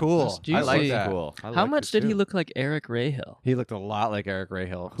good was one. cool. That's I like juicy. that. Cool. I How liked much it did he too. look like Eric Rahill? He looked a lot like Eric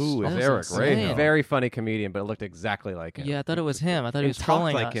Rahill. Who is That was Eric insane. Rahill? Very funny comedian, but it looked exactly like him. Yeah, I thought it was him. I thought he And was talked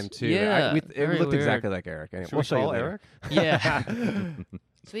trolling like us. him too. Yeah, it very looked weird. exactly like Eric. Anyway, Should we'll we show you call later. Eric? Yeah.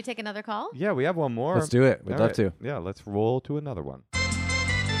 Should we take another call? Yeah, we have one more. Let's do it. We'd All love right. to. Yeah, let's roll to another one.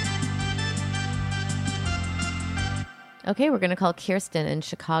 Okay, we're gonna call Kirsten in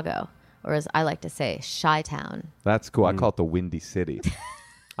Chicago, or as I like to say, Chi-Town. That's cool. I call it the Windy City.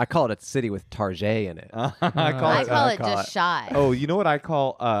 I call it a city with Tarjay in it. I I call it just shy. Oh, you know what I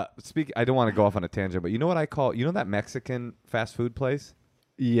call I don't want to go off on a tangent, but you know what I call that Mexican fast food place?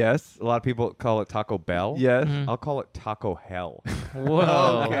 Yes. A lot of people call it Taco Bell. Yes. I'll call it Taco Hell.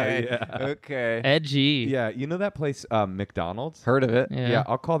 Whoa. Okay. Yeah. Okay. Edgy. Yeah, you know that place McDonald's? Heard of it? Yeah.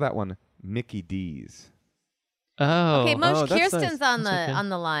 I'll call that one Mickey D's. Oh. Okay, Moshe, that's nice. Kirsten's on the That's okay. on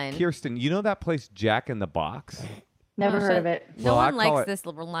the line. Kirsten, you know that place Jack in the Box? Never Moshe, heard of it. No Well, I one call likes it- this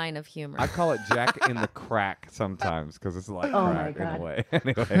little line of humor. I call it Jack in the Crack sometimes because it's like Oh my crack in a God. way.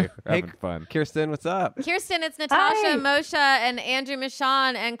 Anyway, we're having fun. Kirsten, what's up? Kirsten, it's Natasha, Hi. Moshe, and Andrew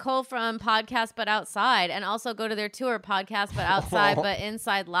Michaan and Cole from Podcast But Outside, and also go to their tour, Podcast But Outside But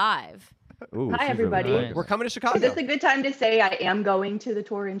Inside Live. Ooh, Hi, she's really everybody. liking We're it. coming to Chicago. Is this a good time to say I am going to the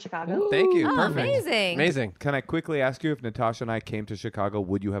tour in Chicago? Thank you. Oh, Perfect. amazing. Amazing. Can I quickly ask you if Natasha and I came to Chicago,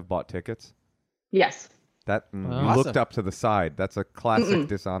 would you have bought tickets? Yes. That Wow. you Awesome. looked up to the side. That's a classic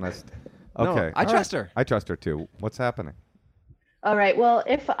dishonest. No, Okay, I all trust right. her. I trust her too. What's happening? All right. Well,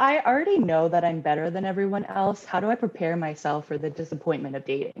 if I already know that I'm better than everyone else, how do I prepare myself for the disappointment of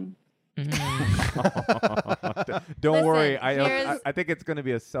dating? Don't Listen, worry. here's- I think it's going to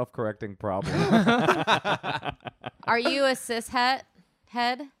be a self-correcting problem. Are you a cis head?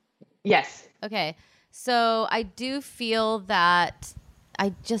 Yes. Okay. So I do feel that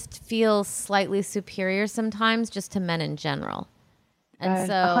I just feel slightly superior sometimes just to men in general. And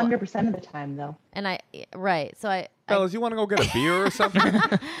so 100% of the time, though. and I right. So I Fellas, you want to go get a beer or something?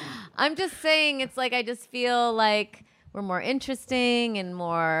 I'm just saying, it's like I just feel like we're more interesting and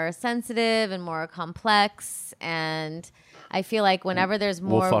more sensitive and more complex. And I feel like whenever there's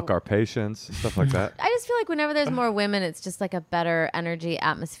more... We'll fuck our patients, stuff like that. I just feel like whenever there's more women, it's just like a better energy,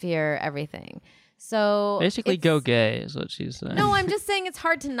 atmosphere, everything. So Basically, go gay is what she's saying. No, I'm just saying it's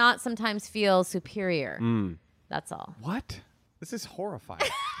hard to not sometimes feel superior. Mm. That's all. What? This is horrifying.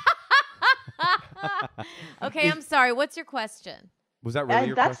 Okay, I'm sorry. What's your question? Was that really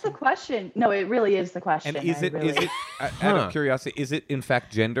your That's question? the question. No, it really is the question. And is it out of curiosity, is it in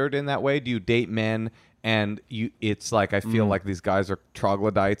fact gendered in that way? Do you date men and it's like I feel like these guys are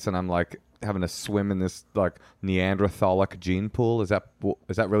troglodytes and I'm like having to swim in this like Neanderthalic gene pool? Is that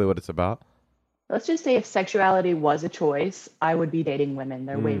really what it's about? Let's just say if sexuality was a choice, I would be dating women.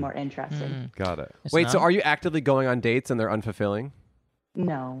 They're way more interesting. Got it. Wait, so are you actively going on dates and they're unfulfilling?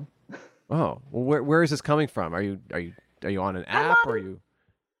 No. Oh, well, where is this coming from? Are you on an app or are you?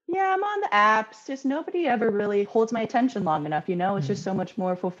 Yeah, I'm on the apps. Just nobody ever really holds my attention long enough. It's just so much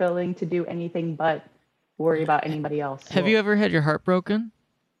more fulfilling to do anything but worry about anybody else. Have you ever had your heart broken?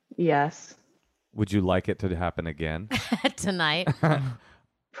 Yes. Would you like it to happen again? Tonight.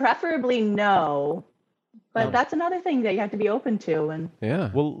 Preferably no. But that's another thing that you have to be open to. And Yeah.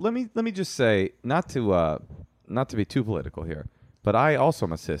 Well, let me just say, not to be too political here, but I also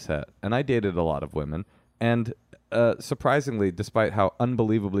am a cishet, and I dated a lot of women, and surprisingly, despite how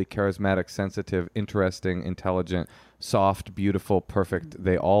unbelievably charismatic, sensitive, interesting, intelligent, soft, beautiful, perfect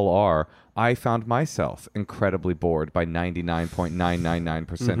they all are, I found myself incredibly bored by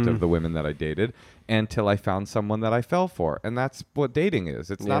 99.999% of the women that I dated until I found someone that I fell for. And that's what dating is.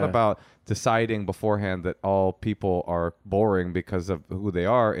 It's not about deciding beforehand that all people are boring because of who they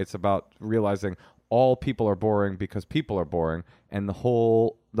are. It's about realizing all people are boring because people are boring. And the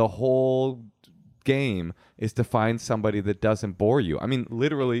whole game is to find somebody that doesn't bore you. I mean,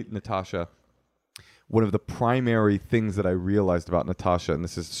 literally, Natasha, one of the primary things that I realized about Natasha, and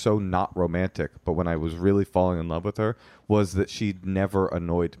this is so not romantic, but when I was really falling in love with her, was that she never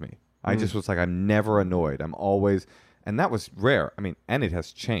annoyed me. I just was like, I'm never annoyed. I'm always... And that was rare. I mean, and it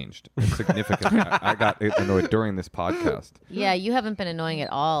has changed significantly. I got annoyed during this podcast. Yeah, you haven't been annoying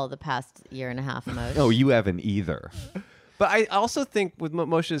at all the past year and a half, Moshe. No, you haven't either. But I also think what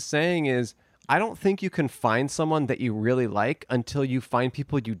Moshe is saying is, I don't think you can find someone that you really like until you find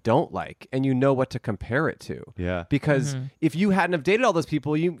people you don't like and you know what to compare it to. Yeah. Because if you hadn't have dated all those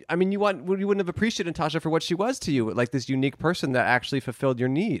people, you wouldn't have appreciated Natasha for what she was to you, like this unique person that actually fulfilled your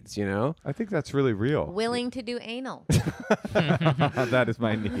needs, I think that's really real. Willing to do anal. That is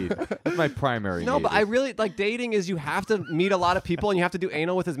my need. That's my primary No, need. but I really like dating is you have to meet a lot of people and you have to do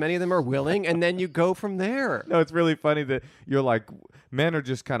anal with as many of them are willing, and then you go from there. No, it's really funny that you're like, men are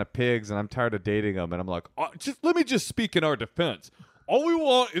just kind of pigs, and I'm tired of dating them. And I'm like, let me just speak in our defense. All we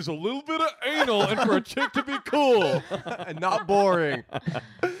want is a little bit of anal and for a chick to be cool. And not boring.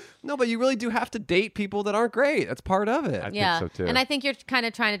 No, but you really do have to date people that aren't great. That's part of it. I Yeah. think so too. And I think you're kind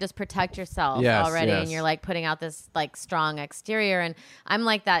of trying to just protect yourself Yes, already. yes. And you're like putting out this like strong exterior. And I'm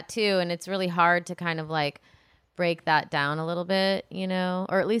like that too. And it's really hard to kind of like break that down a little bit,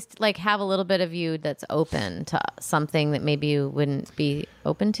 or at least like have a little bit of you that's open to something that maybe you wouldn't be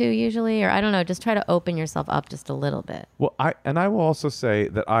open to usually, or I don't know, just try to open yourself up just a little bit. Well, I will also say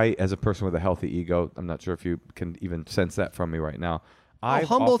that I, as a person with a healthy ego, I'm not sure if you can even sense that from me right now. I'm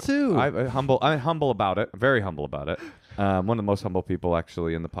humble too. I'm humble about it. Very humble about it. One of the most humble people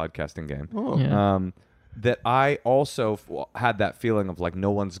actually in the podcasting game. Oh. Yeah. That I also had that feeling of like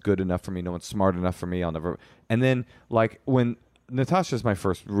no one's good enough for me, no one's smart enough for me. I'll never. And then like when Natasha's my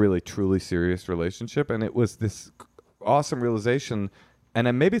first really truly serious relationship, and it was this awesome realization, and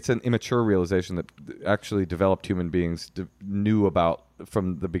then maybe it's an immature realization that actually developed human beings knew about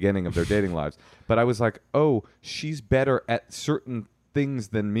from the beginning of their dating lives. But I was like, oh, she's better at certain things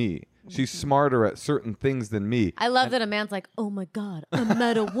than me. She's smarter at certain things than me. I love that a man's like, oh my God, I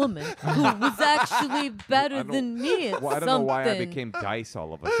met a woman who was actually better than me at Well, I don't know why I became Dice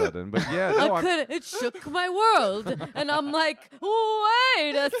all of a sudden, but yeah, no, it shook my world. And I'm like,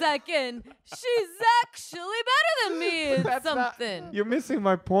 wait a second. She's actually better than me at something. you're missing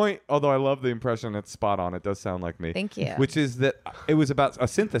my point. Although I love the impression, it's spot on. It does sound like me. Thank you. Which is that it was about a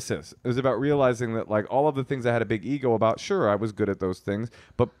synthesis. It was about realizing that like all of the things I had a big ego about, sure, I was good at those things,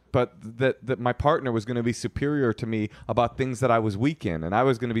 but that my partner was going to be superior to me about things that I was weak in, and I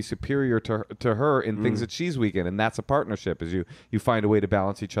was going to be superior to her in things that she's weak in, and that's a partnership. Is you find a way to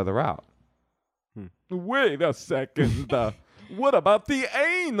balance each other out. Wait a second. What about the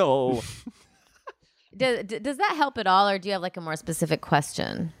anal? Does that help at all, or do you have like a more specific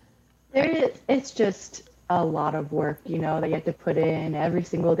question? it's just a lot of work, you know, that you have to put in every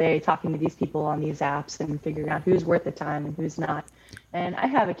single day talking to these people on these apps and figuring out who's worth the time and who's not. And I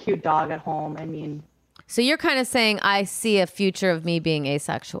have a cute dog at home. I mean, So you're kind of saying I see a future of me being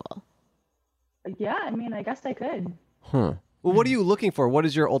asexual. yeah, I mean, I guess I could. Huh. Well, what are you looking for? What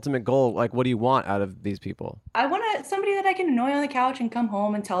is your ultimate goal? Like, what do you want out of these people? I want somebody that I can annoy on the couch and come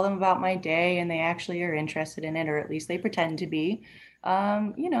home and tell them about my day, and they actually are interested in it, or at least they pretend to be.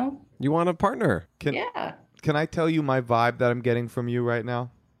 You know. You want a partner? Yeah. Can I tell you my vibe that I'm getting from you right now?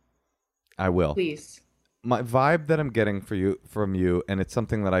 I will. Please. My vibe that I'm getting from you, and it's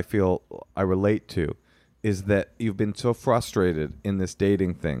something that I feel I relate to, is that you've been so frustrated in this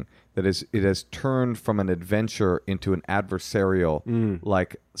dating thing that it has turned from an adventure into an adversarial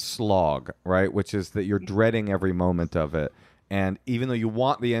like slog, right? Which is that you're dreading every moment of it. And even though you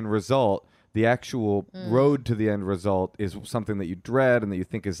want the end result, the actual road to the end result is something that you dread and that you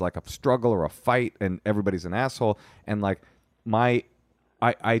think is like a struggle or a fight, and everybody's an asshole. And like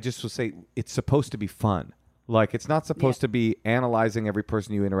I just will say it's supposed to be fun. Like, it's not supposed to be analyzing every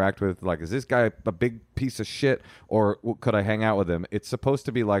person you interact with. Like, is this guy a big piece of shit, or could I hang out with him? It's supposed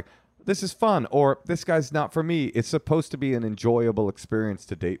to be like, this is fun, or this guy's not for me. It's supposed to be an enjoyable experience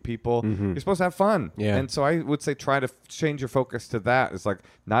to date people. You're supposed to have fun. Yeah. And so I would say try to change your focus to that. It's like,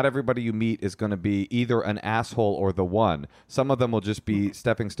 not everybody you meet is going to be either an asshole or the one. Some of them will just be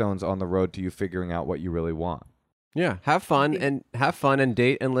stepping stones on the road to you figuring out what you really want. Yeah, have fun and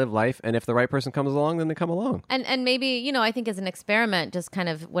date and live life. And if the right person comes along, then they come along. And maybe, you know, I think as an experiment, just kind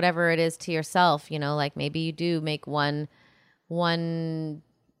of whatever it is to yourself, you know, like maybe you do make one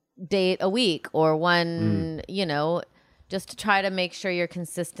date a week or one, you know, just to try to make sure you're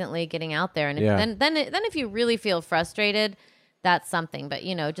consistently getting out there. And if, then if you really feel frustrated, that's something. But,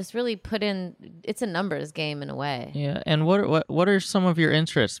 you know, just really put in, it's a numbers game in a way. Yeah. And what are some of your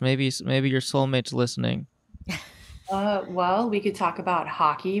interests? Maybe your soulmate's listening. Well, we could talk about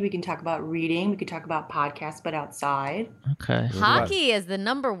hockey. We can talk about reading. We could talk about podcasts, but outside. Okay. Hockey is the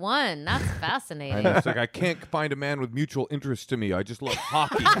number one. That's fascinating. It's like, I can't find a man with mutual interest to me. I just love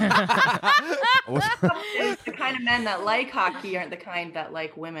hockey. It's the kind of men that like hockey aren't the kind that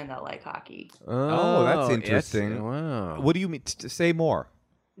like women that like hockey. Oh, that's interesting. Yes. Wow. What do you mean? Say more.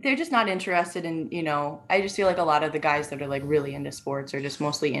 They're just not interested in, you know, I just feel like a lot of the guys that are like really into sports are just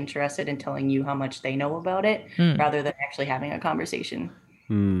mostly interested in telling you how much they know about it rather than actually having a conversation.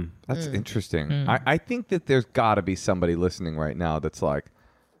 That's interesting. I think that there's got to be somebody listening right now that's like,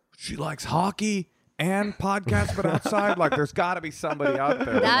 she likes hockey and podcasts, but outside. Like, there's got to be somebody out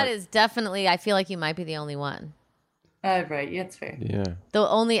there. That is definitely, I feel like you might be the only one. Right. Yeah, it's fair. Yeah.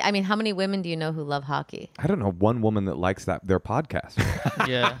 How many women do you know who love hockey? I don't know one woman that likes their podcast.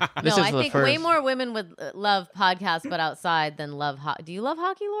 Yeah. No, I think way more women would love podcasts but outside than love hockey. Do you love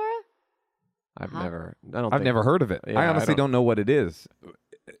hockey, Laura? I've never heard of it. Yeah, I honestly don't know what it is.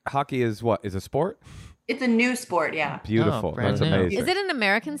 Hockey is what? Is a sport? It's a new sport, yeah. Beautiful. brand That's new. amazing. Is it an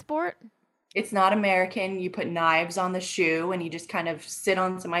American sport? It's not American. You put knives on the shoe and you just kind of sit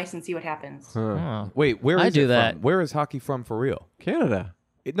on some ice and see what happens. Oh. Wait, where is I it do from? that. Where is hockey from for real? Canada.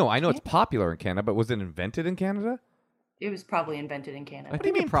 No, I know it's popular in Canada, but was it invented in Canada? It was probably invented in Canada. What do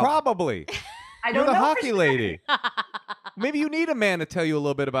you mean probably? I You're don't the know for hockey sure. lady. Maybe you need a man to tell you a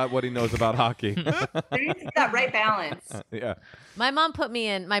little bit about what he knows about hockey. There needs to be that right balance. Yeah. My mom put me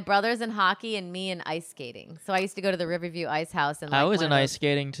in, my brother's in hockey and me in ice skating. So I used to go to the Riverview Ice House. And I was one in of ice those-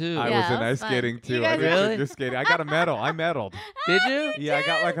 skating too. I Yeah, was in that ice was fun. skating You too. guys I did Really? figure skating. I got a medal. I medaled. Did you? Yeah, I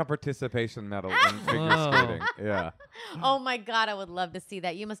got like a participation medal in figure Whoa. skating. Yeah. Oh my God, I would love to see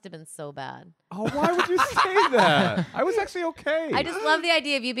that. You must have been so bad. Oh, why would you say that? I was actually okay. I just love the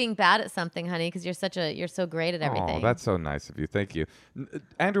idea of you being bad at something, honey, because you're so great at everything. Oh, that's so nice of you. Thank you.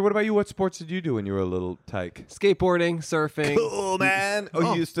 Andrew, what about you? What sports did you do when you were a little tyke? Skateboarding, surfing. Cool, man.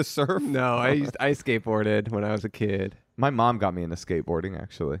 Oh, you used to surf? No, I skateboarded when I was a kid. My mom got me into skateboarding,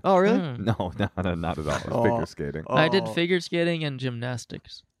 actually. Oh, really? No, not at all. It was figure skating. I did figure skating and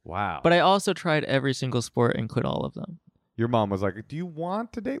gymnastics. Wow. But I also tried every single sport and quit all of them. Your mom was like, do you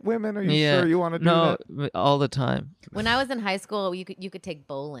want to date women? Are you sure you want to do that? No, all the time. When I was in high school, you could take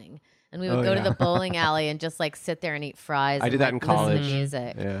bowling, and we would go to the bowling alley and just like sit there and eat fries. I and, did that like, in listen college. to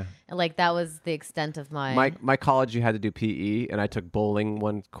music. Yeah. And, like that was the extent of my. My college, you had to do PE, and I took bowling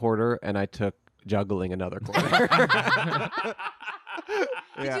one quarter, and I took juggling another quarter.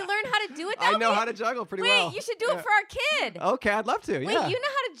 Did you learn how to do it? I know how to juggle pretty Wait, well. Wait, you should do it for our kid. Okay, I'd love to. Wait, yeah. you know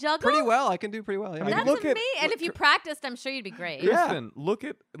how to juggle? Pretty well. I can do pretty well. Yeah. I mean, That's look amazing. at- And if you practiced, I'm sure you'd be great. Listen,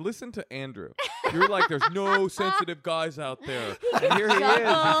 listen to Andrew. You're like, there's no sensitive guys out there. And here he is.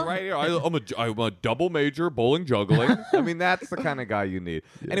 He's right here. I'm a double major bowling juggling. I mean, that's the kind of guy you need.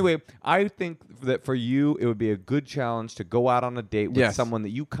 Anyway, I think that for you, it would be a good challenge to go out on a date with someone that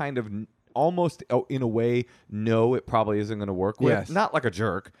you kind of almost in a way know it probably isn't going to work with. Yes. Not like a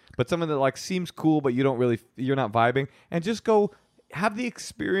jerk, but someone that like seems cool, but you're not vibing, and just go have the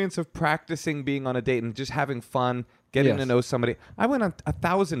experience of practicing being on a date and just having fun, getting to know somebody. I went on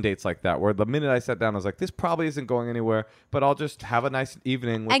 1,000 dates like that where the minute I sat down, I was like, this probably isn't going anywhere, but I'll just have a nice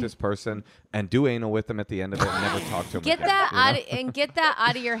evening with this person and do anal with them at the end of it and never talk to them Get again, that you know? get that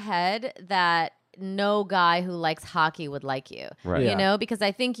out of your head that no guy who likes hockey would like you. Right. You know, because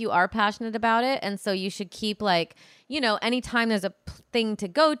I think you are passionate about it. And so you should keep like, you know, anytime there's a thing to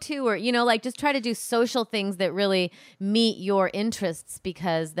go to or, you know, like just try to do social things that really meet your interests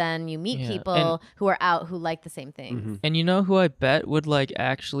because then you meet people who are out who like the same things. And you know who I bet would like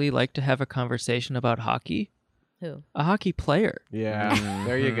actually like to have a conversation about hockey? Who? A hockey player. Yeah,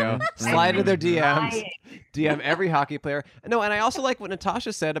 there you go. Slide to their DMs. DM every hockey player. No, and I also like what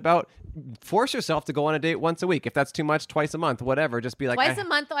Natasha said about force yourself to go on a date once a week. If that's too much, twice a month, whatever. Just be like Twice a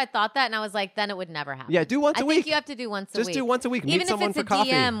month, though, I thought that, and I was like, then it would never happen. Yeah, do once a I week. think you have to do once a week. Just do once a week. Meet Even someone if it's for a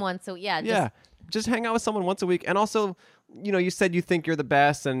coffee. DM once a week. Yeah. Just hang out with someone once a week. And also, you know, you said you think you're the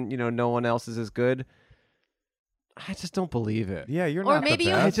best, and you know no one else is as good. I just don't believe it. Yeah, you're Or not maybe the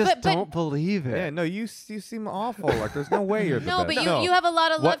you- I best. just but- don't believe it. Yeah, no, you seem awful. Like there's no way you're the No, best. but you have a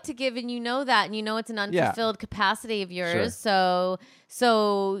lot of What- love to give, and you know that, and you know it's an unfulfilled capacity of yours. So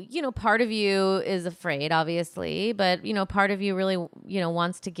you know, part of you is afraid, obviously, but you know, part of you really, you know,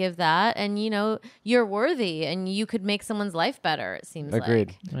 wants to give that, and you know, you're worthy, and you could make someone's life better. It seems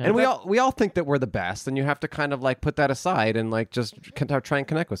Agreed. like. And we all think that we're the best, and you have to kind of like put that aside and like just try and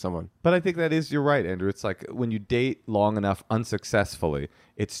connect with someone. But I think you're right, Andrew. It's like when you date long enough unsuccessfully,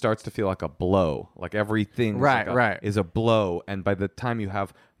 it starts to feel like a blow. Like everything is a blow. And by the time you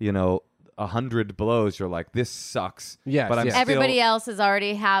have, you know, 100 blows, you're like, this sucks. Yes, but I'm yes. still, Everybody else has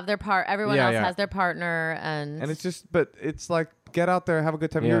already have their part. Everyone else yeah. has their partner, and it's just, but it's like, get out there, have a good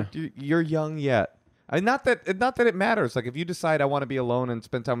time. Yeah. You're young yet. And not that it matters. Like if you decide I want to be alone and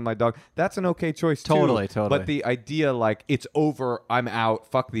spend time with my dog, that's an okay choice too. Totally. But the idea like it's over, I'm out,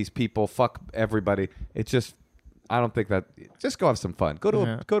 fuck these people, fuck everybody. It's just, I don't think that. Just go have some fun. Go to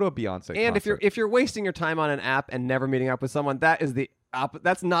a Beyonce. And concert. if you're wasting your time on an app and never meeting up with someone, that is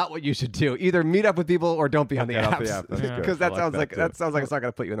that's not what you should do. Either meet up with people or don't be on the Get off the apps. app. That's good. Because I that sounds like too. that sounds like it's not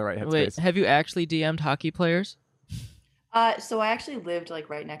going to put you in the right headspace. Wait, have you actually DM'd hockey players? So I actually lived like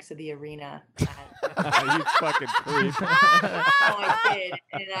right next to the arena. You fucking creep. I did,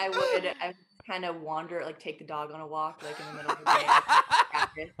 and I would kind of wander, like take the dog on a walk, like in the middle of the day.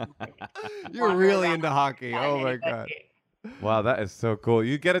 Practice, and, like, You're wander really around into hockey. and Oh my anybody- god. Wow, that is so cool.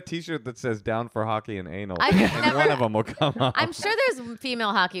 You get a T-shirt that says "Down for Hockey and Anal," I've and never- one of them will come up. I'm sure there's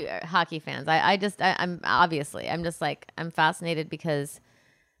female hockey fans. I'm obviously I'm just like I'm fascinated because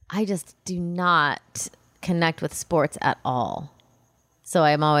I just do not connect with sports at all. So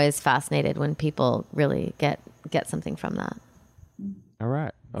I'm always fascinated when people really get something from that. All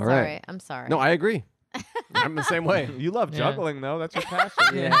right. Sorry, I'm sorry. No, I agree. I'm the same way. You love Yeah. juggling, though. That's your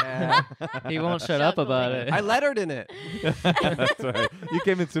passion. Yeah. He won't shut up about it. I lettered in it. That's right. You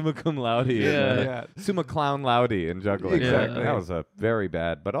came in summa cum laude. Yeah. Summa clown laude in juggling. Exactly. That was a very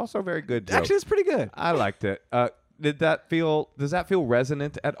bad, but also very good joke. Actually, it's pretty good. I liked it. Does that feel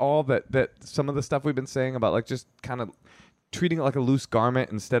resonant at all? That some of the stuff we've been saying about like just kind of treating it like a loose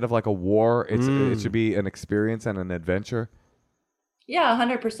garment instead of like a war. It should be an experience and an adventure. Yeah,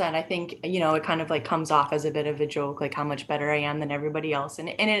 100%. I think, you know, it kind of like comes off as a bit of a joke, like how much better I am than everybody else. And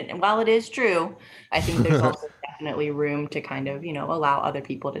while it is true, I think there's also definitely room to kind of, you know, allow other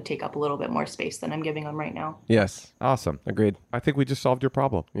people to take up a little bit more space than I'm giving them right now. Yes. Awesome. Agreed. I think we just solved your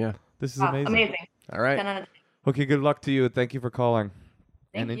problem. Yeah. This is Wow, amazing. amazing. All right. 10 out of 10. Okay, good luck to you. Thank you for calling.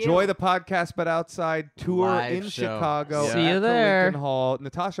 Thank and you. enjoy the Podcast But Outside tour Live in show. Chicago. See you at the there. Lincoln Hall.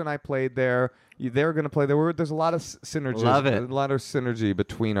 Natasha and I played there. They're going to play there. There's a lot of synergy. Love it. A lot of synergy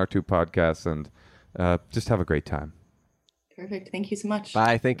between our two podcasts, and just have a great time. Perfect. Thank you so much.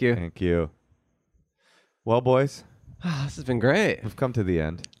 Bye. Thank you. Thank you. Well, boys, This has been great. we've come to the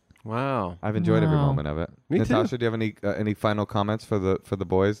end. Wow. I've enjoyed every Wow. moment of it. Me too. Natasha, do you have any final comments for the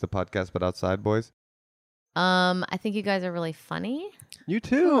boys, the Podcast But Outside boys? I think you guys are really funny. You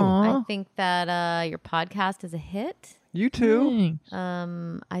too. I think that your podcast is a hit. You too. Thanks.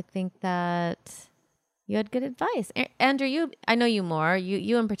 I think that You had good advice. Andrew, I know you more.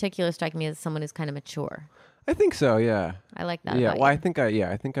 You in particular strike me as someone who's kind of mature. I think so. Yeah. I like that. Yeah. about Well, you.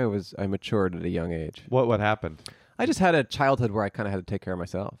 I think I matured at a young age. What happened? I just had a childhood where I kind of had to take care of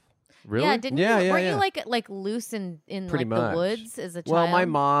myself. Really? Yeah, didn't Yeah, you? yeah, Weren't yeah. you like loose in Pretty like much. the woods as a child? Well, my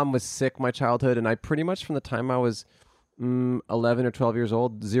mom was sick my childhood, and I pretty much from the time I was 11 or 12 years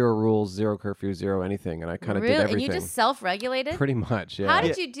old, 0 rules, 0 curfew, 0 anything, and I kind of really? did everything. And you just self-regulated? Pretty much, yeah. How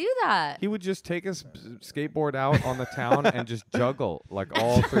did you do that? He would just take his skateboard out on the town and just juggle like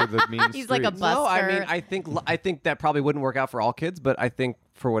all through the mean He's like a streets. No, I mean, busker. I think that probably wouldn't work out for all kids, but I think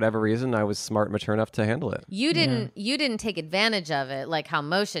for whatever reason, I was smart and mature enough to handle it. You didn't take advantage of it like how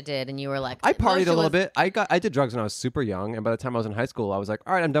Moshe did, and you were like, I partied Moshe a little was- bit. I did drugs when I was super young, and by the time I was in high school, I was like,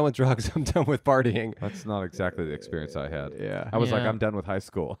 all right, I'm done with drugs. I'm done with partying. That's not exactly the experience I had. Yeah. I was like, Yeah. I'm done with high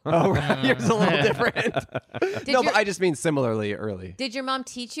school. Oh, right. Yours is a little different. No, your- but I just mean similarly early. Did your mom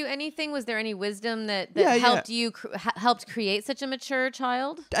teach you anything? Was there any wisdom that Yeah, yeah. helped you helped create such a mature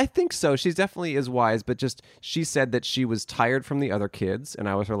child? I think so. She definitely is wise, but just she said that she was tired from the other kids, and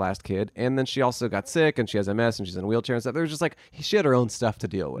I was her last kid. And then she also got sick, and she has MS, and she's in a wheelchair and stuff. There was just like she had her own stuff to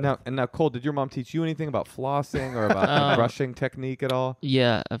deal with. Now, Cole, did your mom teach you anything about flossing or about the brushing technique at all?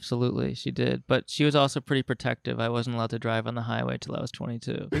 Yeah, absolutely, she did. But she was also pretty protective. I wasn't allowed to drive on the highway till I was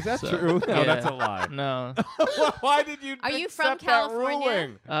 22. Is that So, true? No, yeah. that's a lie. No, Why did you? Are you from accept that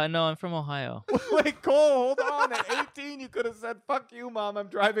California? ruling? no, I'm from Ohio. Wait, Cole, hold on. At 18, you could have said, "Fuck you, mom. I'm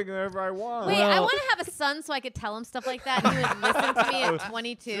driving wherever I want." Wait, I Well- want to have a son so I could tell him stuff like that, and he would listen to me at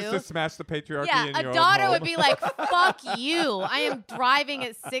 22. Just to smash the patriarchy Yeah, in a your own daughter home. would be like, "Fuck you! I am driving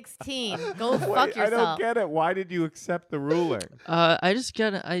at 16. Go fuck Wait, I don't yourself." get it. Why did you accept the ruling?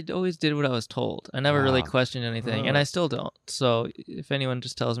 I always did what I was told. I never really Ah. questioned anything, and I still don't. So if anyone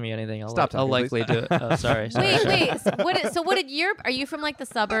just tells me anything, I'll Stop I'll talking, likely please. do it. Oh, sorry. Wait. So what did your? Are you from like the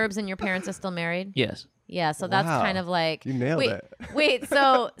suburbs and your parents are still married? Yes. Yeah, so that's Wow. kind of like You nailed wait, it. Wait,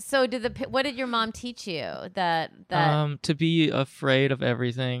 so what did your mom teach you? That To be afraid of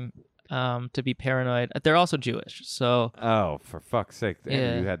everything. To be paranoid. They're also Jewish, so Oh, for fuck's sake!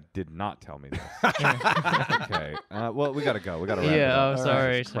 Andrew, Yeah. you did not tell me this. Okay. Well, we gotta go. We gotta wrap it yeah. up. Oh,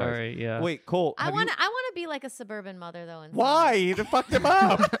 sorry, Jesus Christ. sorry. Yeah. Wait, Cole. I have want you- to be like a suburban mother though. In some Why? ways. He fucked him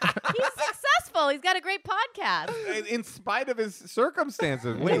up. He's successful. He's got a great podcast. In spite of his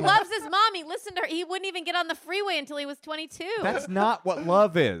circumstances. He Wait, loves his mom. He listened to her. He wouldn't even get on the freeway until he was 22. that's not what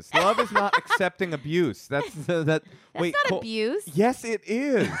love is. Love is not accepting abuse. That's That's wait, not Cole- abuse. Yes, it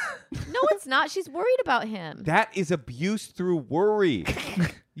is. No, it's not. She's worried about him. That is abuse through worry.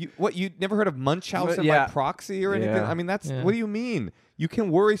 You never heard of Munchausen Yeah. by proxy or anything? Yeah. I mean, that's Yeah. what do you mean? You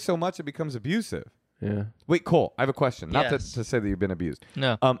can worry so much it becomes abusive. Yeah. Wait, Cole, I have a question. Not Yes. to say that you've been abused.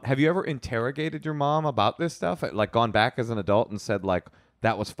 No. Have you ever interrogated your mom about this stuff? Like gone back as an adult and said like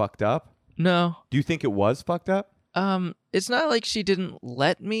that was fucked up? No. Do you think it was fucked up? It's not like she didn't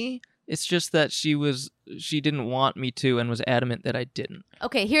let me. It's just that she didn't want me to and was adamant that I didn't.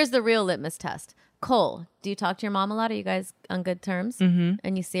 Okay, here's the real litmus test. Cole, do you talk to your mom a lot? Are you guys on good terms? Mm-hmm.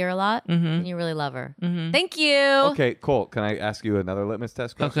 And you see her a lot? Mm-hmm. And you really love her? Mm-hmm. Thank you. Okay, Cole, can I ask you another litmus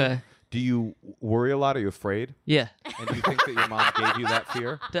test question? Okay. Do you worry a lot? Are you afraid? Yeah. And do you think that your mom gave you that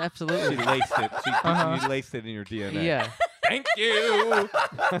fear? She Absolutely. laced it. Uh-huh. You laced it in your DNA. Yeah. Thank you.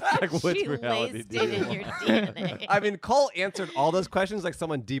 That's like which She reality laced do it you in your DNA. I mean, Cole answered all those questions like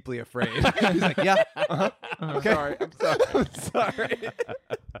someone deeply afraid. He's like, yeah. I'm sorry. I'm sorry. I'm sorry.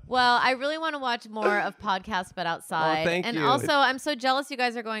 Well, I really want to watch more of Podcast But Outside. thank and you. also, I'm so jealous you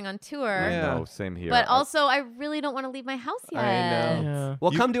guys are going on tour. Yeah. No, same here. But also, I really don't want to leave my house yet. I know. Yeah.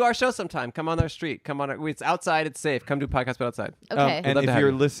 Well, come do our show sometime. Come on our street. Come on. It's outside. It's safe. Come do podcast, but outside. Okay. and love if to have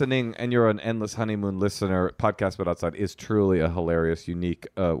you're you. listening and you're an Endless Honeymoon listener, Podcast But Outside is truly a hilarious, unique,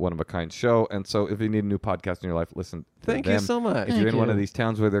 one-of-a-kind show. And so if you need a new podcast in your life, listen to Thank them. you so much. If you're in Thank one of you. these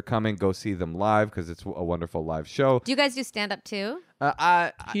towns where they're coming, go see them live because it's a wonderful live show. Do you guys do stand up too?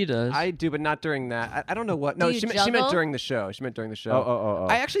 He does. I do, but not during that. I don't know what. No, Do you she meant juggle? during the show. She meant during the show. Oh.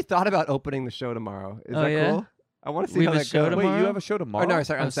 I actually thought about opening the show tomorrow. Is Oh, that yeah? cool? I want to see We how have a that show goes. Wait, you tomorrow? have a show tomorrow? Oh no,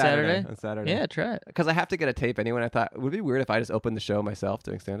 sorry, on On Saturday. Saturday? On Saturday. Yeah, try it. Because I have to get a tape anyway. And I thought would it be weird if I just opened the show myself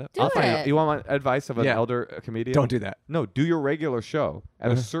doing stand up. Do I'll find it. you want my advice of an Yeah. elder comedian? Don't do that. No, do your regular show.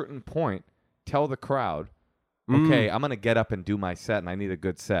 At a certain point, tell the crowd, Mm. okay, I'm going to get up and do my set, and I need a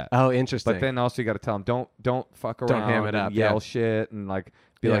good set. Oh, interesting. But then also you got to tell them, don't fuck around ham it and up, yell yeah. shit and like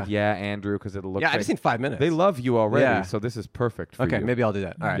be Yeah. like, yeah, Andrew, because it'll look yeah, I fake. just need 5 minutes. They love you already, Yeah. so this is perfect for Okay, you. maybe I'll do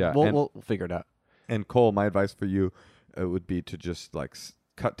that. All right, Yeah, we'll, and- we'll figure it out. And Cole, my advice for you would be to just like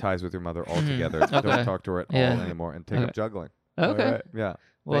cut ties with your mother altogether. Okay. Don't talk to her at Yeah. all anymore and take up Okay. juggling. Okay. All right. Yeah.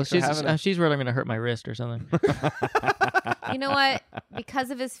 Well, Thanks for having us. she's worried I'm going to hurt my wrist or something. You know what? Because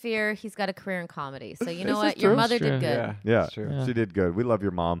of his fear, he's got a career in comedy. So you know This what? is Your true. mother It's true. did good. Yeah. Yeah, It's true. Yeah. she did good. We love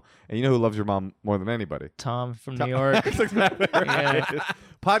your mom, and you know who loves your mom more than anybody? Tom from New York. That's exactly right. Yeah.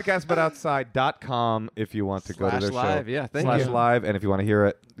 Podcastbutoutside.com if you want to go to their /live. show. Yeah, thank /live. you. And if you want to hear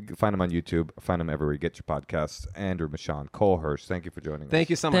it, find them on YouTube. Find them everywhere you get your podcasts. Andrew, Michaan, Cole Hersch, thank you for joining us. Thank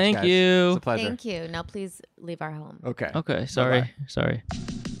you so much, Thank guys. you. It's a pleasure. Thank you. Now please leave our home. Okay. Okay, sorry.